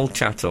 the whole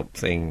chat-up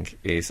thing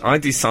is, I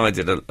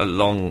decided a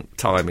long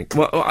time,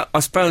 I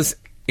suppose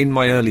in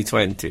my early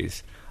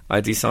 20s, I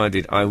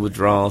decided I would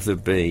rather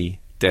be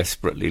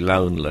desperately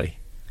lonely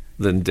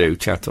than do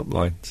chat-up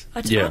lines.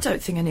 I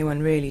don't think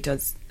anyone really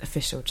does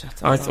official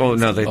chat-up lines. I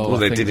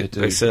They think did.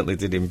 do. They certainly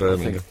did in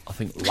Birmingham. I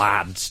think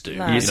lads do.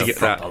 Lads. You used to get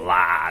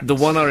that. The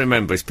one I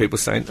remember is people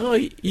saying, "Oh,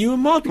 you a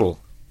model?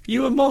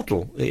 You a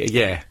model?"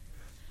 Yeah.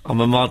 I'm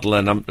a model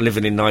and I'm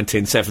living in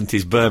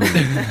 1970s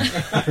Birmingham. How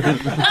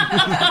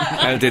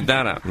did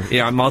that happen?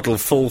 Yeah, I model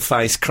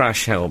full-face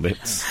crash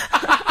helmets.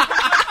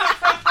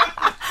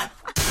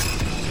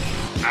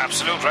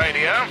 Absolute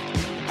Radio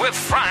with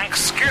Frank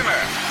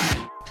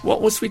Skinner.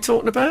 What was we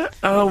talking about?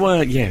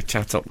 Oh, yeah,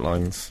 chat-up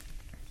lines.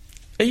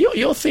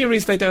 Your theory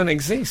is they don't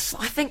exist.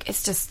 I think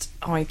it's just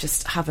I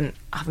just haven't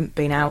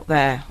been out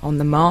there on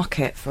the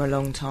market for a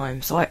long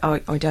time, so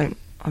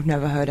I've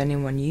never heard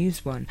anyone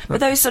use one. But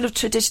those sort of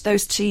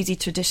those cheesy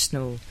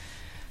traditional,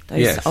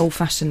 those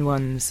old-fashioned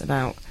ones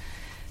about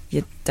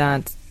your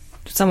dad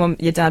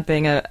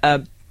being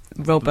a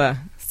robber,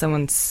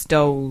 someone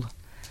stole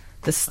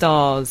the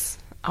stars.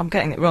 I'm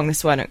getting it wrong. This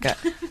is why I don't get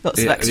lots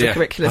of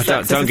extracurricular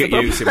sex. Don't get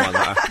used to one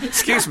like that.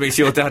 Excuse me, is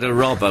your dad a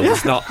robber?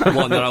 Was not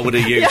one that I would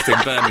have used in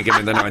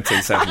Birmingham in the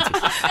 1970s.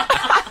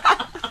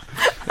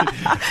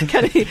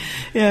 Can he?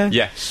 Yeah.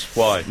 Yes,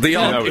 why? The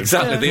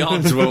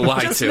odds were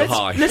way too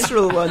high.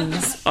 Literal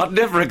ones. I'd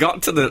never have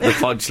got to the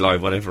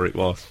punchline, whatever it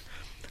was.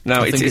 No,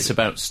 I think it's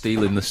about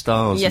stealing the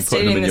stars Yeah, and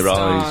putting them in stealing your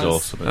the eyes stars.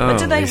 or something. But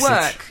do they is it?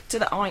 work? Do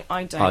they? I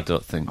don't. I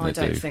don't think they I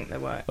don't do. think they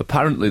work.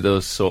 Apparently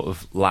those sort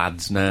of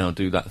lads now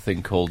do that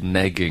thing called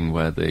negging,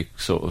 where they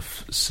sort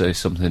of say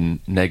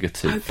something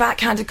negative. Oh,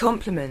 backhanded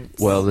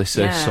compliments. Well, they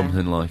say Yeah.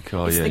 something like,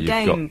 "Oh It's yeah, the you've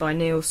Game got." by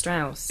Neil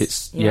Strauss.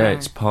 It's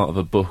it's part of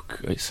a book.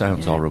 It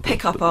sounds horrible.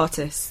 Pick-up but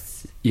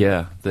artists.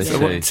 Yeah, they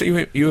say. So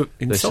you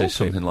They insult say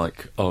something him?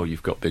 like, "Oh,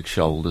 you've got big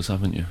shoulders,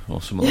 haven't you?"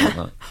 or something like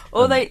that.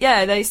 Or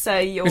they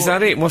say you're... Is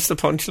that it? What's the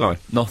punchline?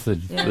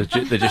 Nothing. Yeah.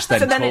 They just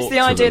then. So then it's talk the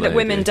to idea that lady.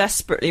 women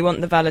desperately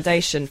want the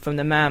validation from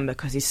the man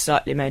because he's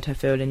slightly made her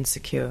feel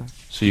insecure.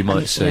 So you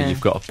might say yeah.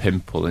 you've got a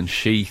pimple, and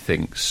she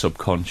thinks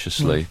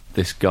subconsciously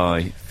this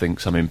guy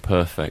thinks I'm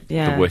imperfect.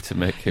 Yeah. The way to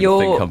make him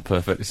You're- think I'm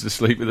perfect is to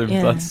sleep with him.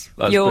 Yeah. That's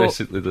You're-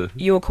 basically the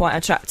You're quite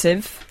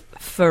attractive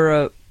for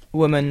a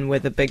woman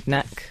with a big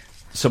neck.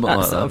 something That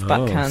like sort that. of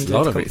backhanded A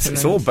lot of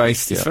it's all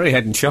based. It's Yeah. very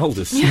head and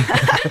shoulders. Yeah,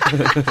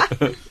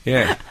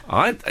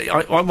 I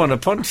want a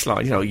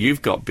punchline. You know,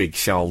 you've got big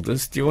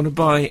shoulders. Do you want to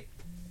buy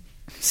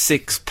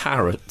 6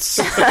 parrots?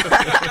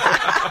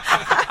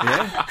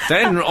 Yeah.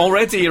 Then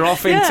already you're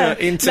off into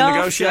laughter.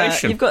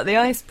 negotiation. You've got the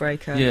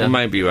icebreaker. Yeah. Or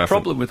maybe you The haven't.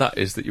 problem with that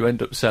is that you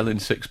end up selling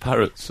 6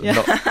 parrots and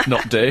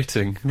not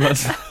dating.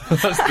 That's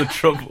the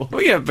trouble.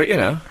 Well, yeah, but you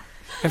know,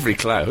 every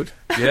cloud.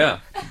 Yeah,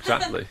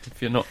 exactly.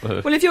 If you're not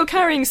Well, if you're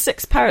carrying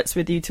 6 parrots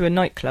with you to a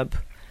nightclub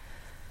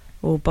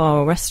or bar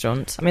or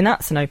restaurant, I mean,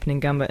 that's an opening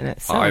gambit in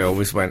itself. I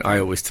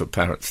always took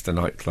parrots to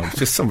nightclubs,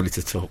 just somebody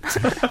to talk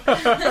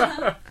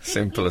to.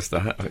 Simple as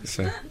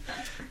that.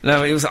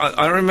 No, it was.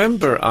 I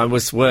remember I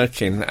was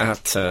working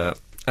at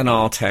an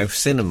art house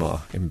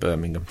cinema in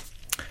Birmingham,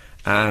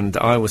 and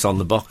I was on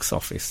the box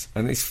office,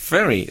 and this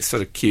very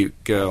sort of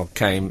cute girl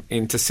came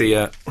in to see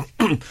a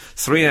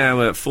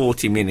 3-hour,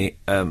 40-minute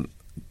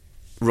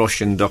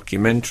Russian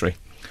documentary,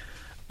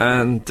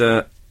 and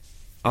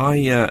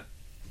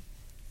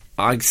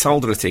I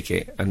sold her a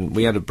ticket, and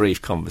we had a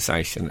brief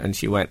conversation, and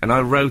she went, and I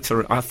wrote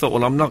her. I thought,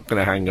 well, I'm not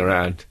going to hang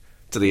around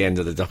to the end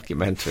of the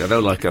documentary. I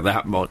don't like her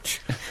that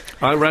much.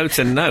 I wrote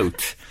a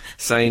note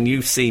saying,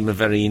 "You seem a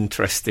very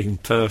interesting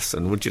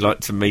person. Would you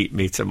like to meet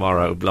me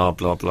tomorrow? Blah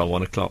blah blah.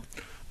 1 o'clock."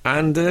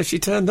 And she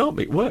turned up.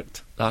 It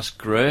worked. That's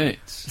great.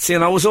 See,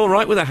 and I was all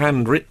right with a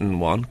handwritten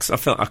one because I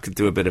felt I could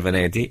do a bit of an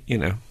edit, you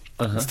know.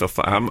 Stuff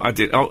like that. I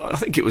did. I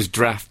think it was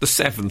the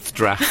 7th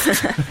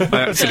draft.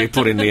 I actually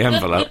put in the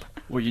envelope.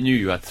 Well, you knew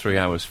you had 3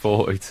 hours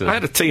 40 to... I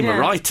had a team of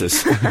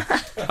writers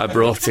I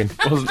brought in.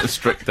 It wasn't a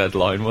strict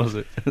deadline, was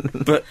it?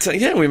 But,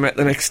 yeah, we met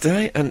the next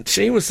day, and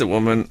she was the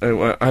woman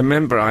who, I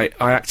remember I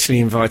actually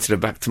invited her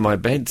back to my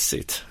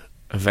bedsit,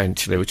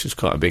 eventually, which was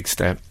quite a big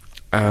step.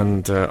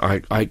 And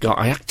I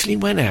actually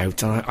went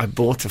out and I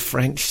bought a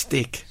French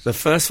stick, the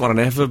first one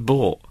I ever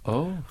bought.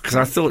 Oh. Because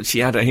I thought she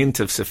had a hint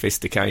of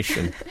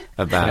sophistication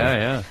about it.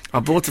 Yeah. I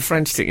bought a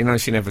French stick, you know,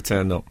 she never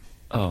turned up.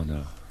 Oh,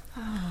 no.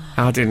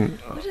 I didn't...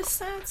 What a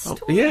sad Oh,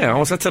 story. yeah, I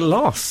was at a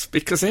loss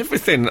because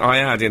everything I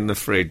had in the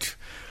fridge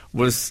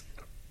was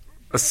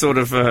a sort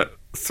of a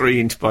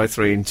 3-inch by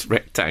 3-inch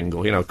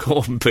rectangle, you know,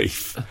 corned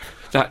beef.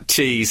 That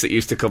cheese that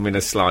used to come in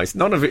a slice,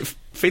 none of it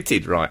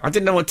fitted right. I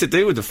didn't know what to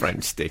do with a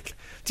French stick.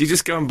 Do you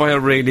just go and buy a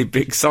really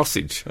big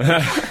sausage?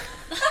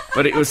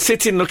 But it was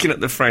sitting looking at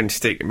the French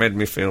stick, it made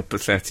me feel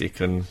pathetic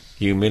and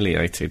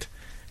humiliated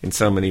in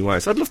so many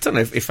ways. I'd love to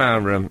know if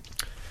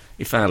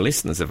our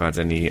listeners have had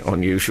any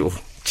unusual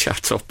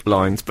chat-up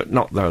lines, but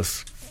not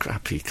those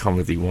crappy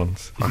comedy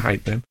ones. I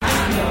hate them.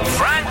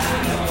 Frank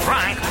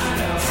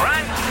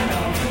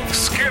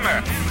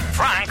Skinner.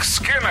 Frank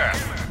Skinner.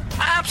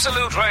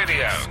 Absolute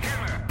Radio.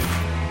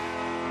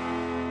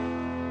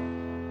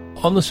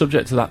 On the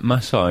subject of that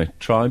Massai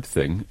tribe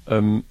thing,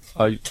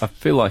 I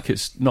feel like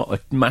it's not a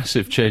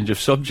massive change of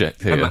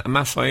subject here. A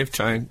massive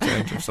change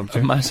of A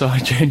something. Massai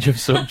change of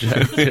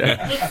subject,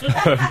 yeah.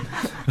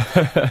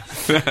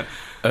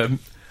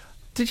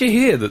 Did you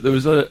hear that there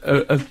was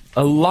a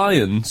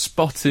lion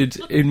spotted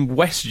in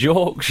West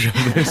Yorkshire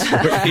this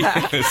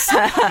week? They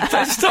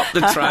stopped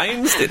the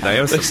trains, didn't they?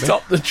 Or They something?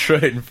 stopped the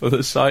train for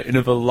the sighting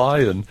of a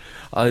lion.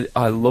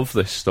 I love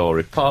this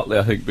story, partly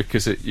I think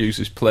because it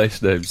uses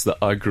place names that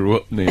I grew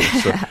up near.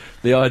 So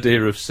the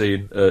idea of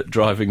seeing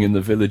driving in the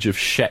village of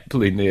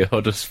Shepley near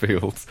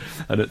Huddersfield,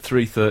 and at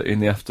 3:30 in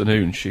the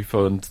afternoon she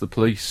phoned the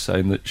police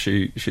saying that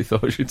she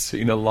thought she'd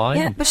seen a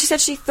lion. Yeah, but she said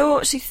she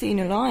thought she'd seen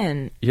a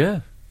lion, Yeah.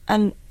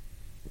 and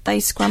they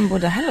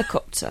scrambled a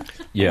helicopter.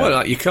 Yeah.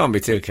 Well, you can't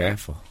be too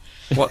careful.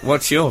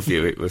 What's your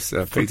view? It was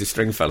Peter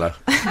Stringfellow.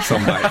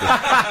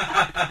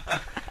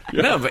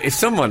 No, but if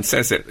someone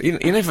says it, you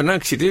never know,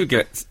 because you do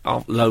get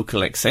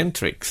local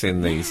eccentrics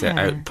in these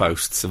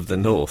outposts of the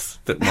north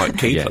that might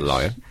keep Yes. a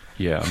lion.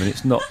 Yeah, I mean,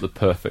 it's not the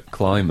perfect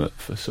climate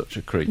for such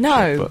a creature.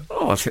 No. But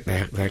Oh, I think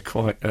they're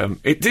quite...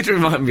 it did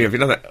remind me of,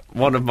 that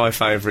one of my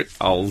favourite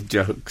old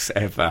jokes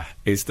ever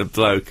is the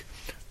bloke's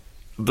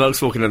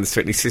walking down the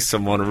street and he sees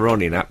someone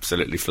running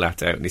absolutely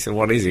flat out, and he said,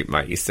 "What is it,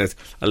 mate?" He says,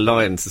 "A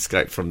lion's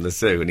escaped from the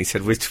zoo." And he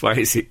said, "Which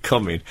way is it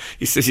coming?"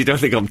 He says, "You don't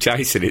think I'm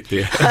chasing it, do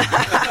you?"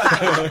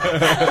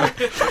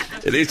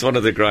 It is one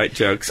of the great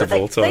jokes of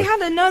all time. They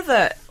had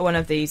another one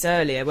of these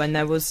earlier when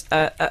there was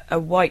a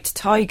white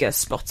tiger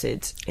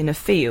spotted in a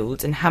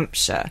field in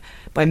Hampshire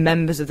by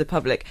members of the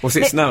public. Was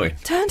it snowing?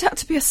 Turned out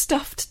to be a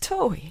stuffed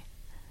toy.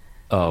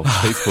 Oh,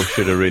 people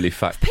should have really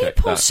fact-checked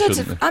People that, should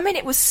shouldn't have. they? I mean,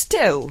 it was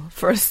still,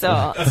 for a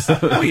start.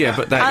 Oh, yeah,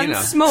 but that, And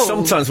small.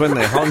 sometimes when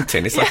they're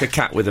hunting, it's like a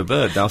cat with a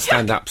bird. They'll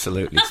stand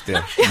absolutely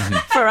still.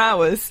 for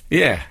hours.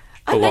 Yeah.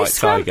 A And they white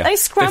tiger. they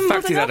scrambled The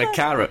fact he had a another-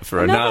 carrot for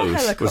a another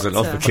nose was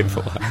enough for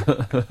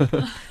helicopter.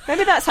 Kipple.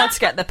 Maybe that's how to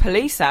get the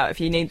police out if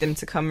you need them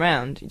to come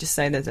round. You just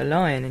say there's a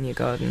lion in your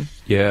garden.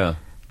 Yeah.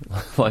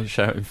 Like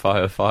shouting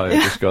fire, fire,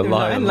 just go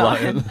lion,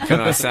 lion. lion. Can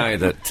I say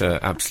that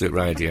Absolute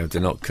Radio do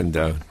not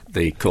condone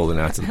the calling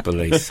out of the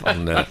police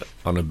on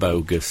a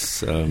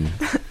bogus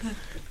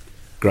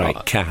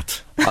great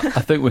cat?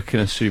 I think we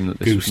can assume that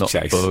this Goose was not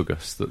chase.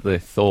 bogus, that they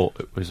thought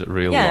it was a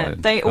real Yeah,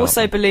 lion. they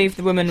also believed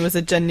the woman was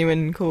a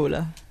genuine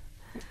caller.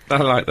 I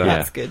like that.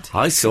 That's good.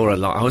 I saw a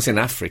lot. I was in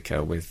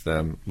Africa with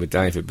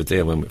David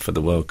Baddiel when for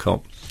the World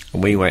Cup,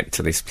 and we went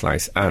to this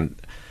place, and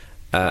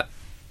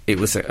it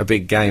was a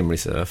big game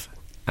reserve,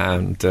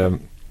 and the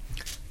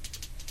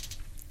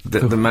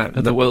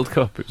World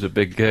Cup, it was a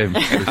big game.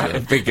 a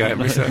big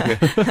game reserve,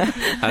 yeah.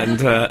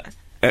 And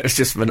it was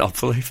just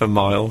Monopoly for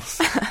miles.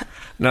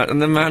 No,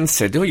 and the man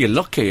said, "Oh, you're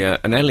lucky,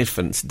 an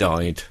elephant's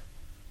died,"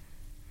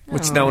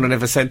 which no one had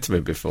ever said to me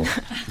before.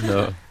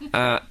 No.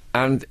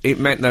 And it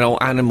meant that all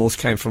animals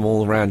came from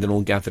all around and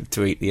all gathered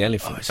to eat the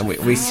elephant. And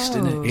we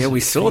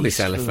saw this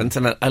elephant,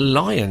 and a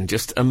lion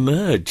just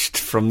emerged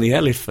from the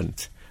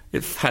elephant.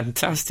 It's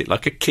fantastic,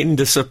 like a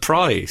Kinder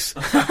Surprise.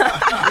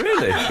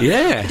 Really?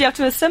 Yeah. Did you have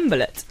to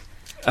assemble it?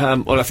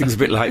 Well, I think it's a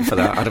bit late for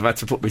that. I'd have had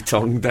to put my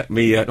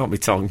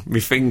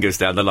fingers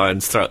down the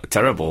lion's throat.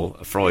 Terrible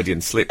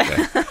Freudian slip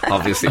there.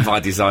 Obviously, my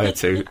desire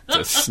to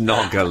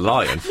snog a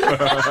lion.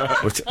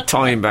 Which,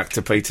 tying back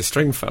to Peter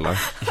Stringfellow,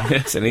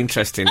 it's an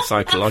interesting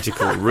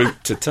psychological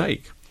route to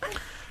take.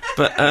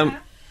 But,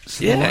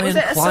 yeah. Was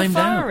it a climbed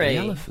out safari? the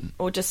elephant.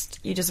 Or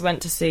you just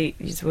went to see...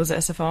 Was it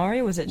a safari,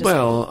 or was it just...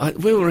 Well,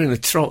 we were in a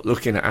trot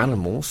looking at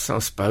animals, so I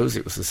suppose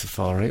it was a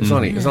safari. It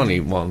was only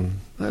one...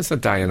 That's a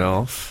day and a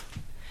half.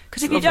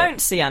 Because if you don't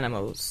see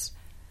animals,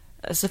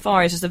 a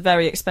safari is just a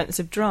very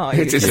expensive drive.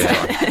 It is.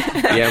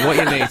 Yeah, what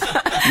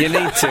you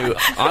need to...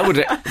 I would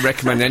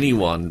recommend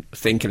anyone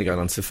thinking of going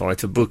on safari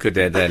to book a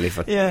dead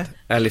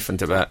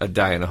elephant about a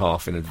day and a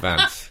half in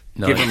advance.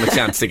 No. Give them a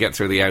chance to get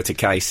through the outer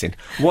casing.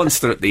 Once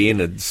they're at the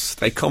innards,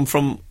 they come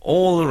from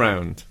all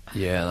around.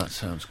 Yeah, that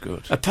sounds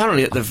good.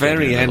 Apparently, at the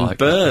very end, like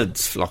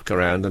birds flock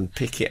around and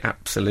pick it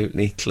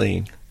absolutely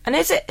clean. And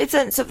it's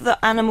sort of the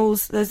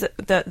animals...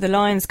 The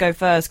lions go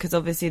first, because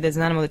obviously there's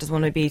an animal that doesn't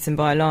want to be eaten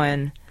by a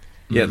lion.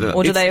 Yeah,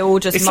 Or do they all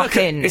just muck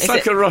in? It's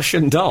like a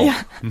Russian doll.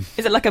 Yeah.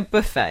 Is it like a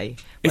buffet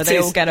where they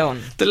all get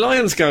on? The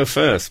lions go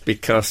first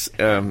because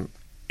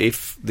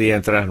if the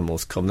other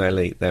animals come, they'll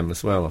eat them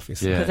as well,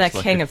 obviously. Yeah. Because they're it's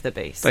like king of the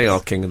beasts. They are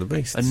king of the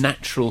beasts. A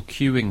natural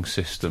queuing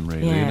system,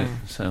 really, Yeah. isn't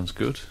it? Sounds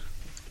good.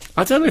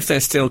 I don't know if they're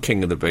still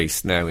king of the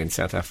beasts now in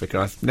South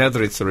Africa. Now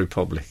that it's a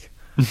republic,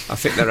 I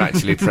think they're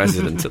actually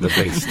president of the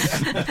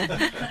beasts.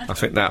 I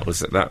think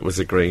that was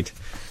agreed.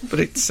 But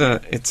it's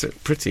a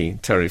pretty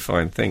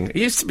terrifying thing. It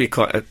used to be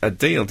quite a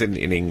deal, didn't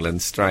it, in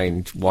England?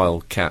 Strange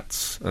wild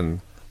cats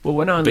and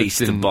When I beasts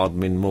lived of in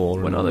Bodmin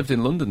Moor. When I lived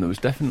in London, there was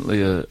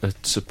definitely a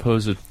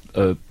supposed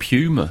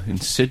puma in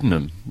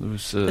Sydenham. There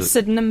was The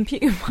Sydenham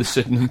puma. the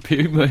Sydenham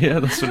puma. Yeah,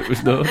 that's what it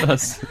was known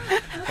as.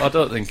 I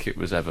don't think it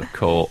was ever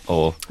caught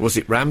or. Was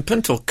it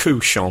rampant or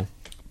couchant?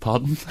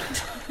 Pardon?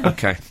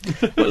 Okay,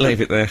 we'll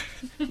leave it there.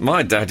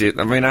 My dad,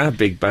 our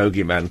big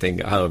bogeyman thing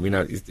at home,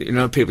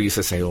 people used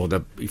to say,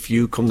 if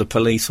you come, the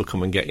police will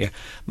come and get you.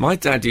 My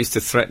dad used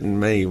to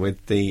threaten me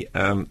with the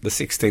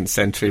 16th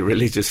century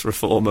religious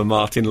reformer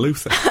Martin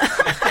Luther.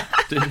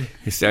 Did he?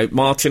 He said,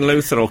 Martin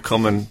Luther will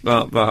come and...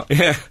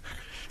 yeah.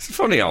 It's a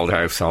funny old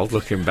household,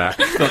 looking back.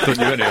 Not done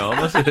you any harm,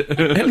 has it?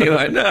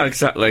 Anyway, no,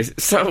 exactly.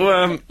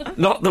 So,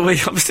 not the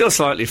week... I'm still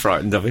slightly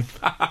frightened of him.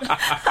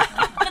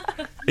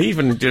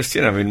 Even just,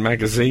 in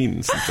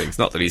magazines and things.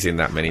 Not that he's in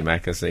that many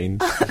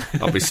magazines.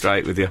 I'll be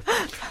straight with you.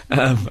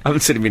 I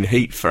haven't seen him in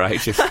Heat for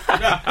ages.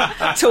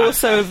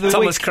 Torso of the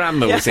Thomas week.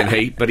 Cranmer was in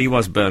Heat, but he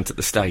was burnt at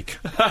the stake.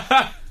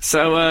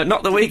 So,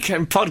 Not the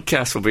Weekend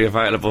podcast will be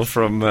available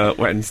from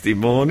Wednesday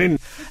morning.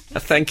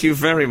 Thank you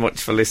very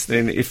much for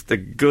listening. If the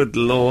good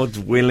Lord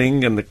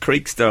willing and the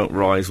creeks don't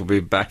rise, we'll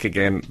be back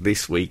again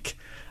this week.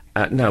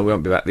 No, we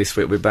won't be back this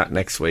week. We'll be back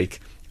next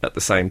week. At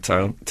the same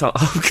time.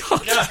 Oh,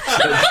 God.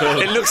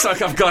 It looks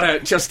like I've got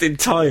out just in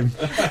time.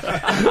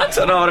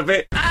 Don't know what a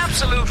bit.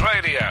 Absolute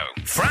Radio.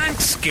 Frank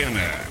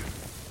Skinner.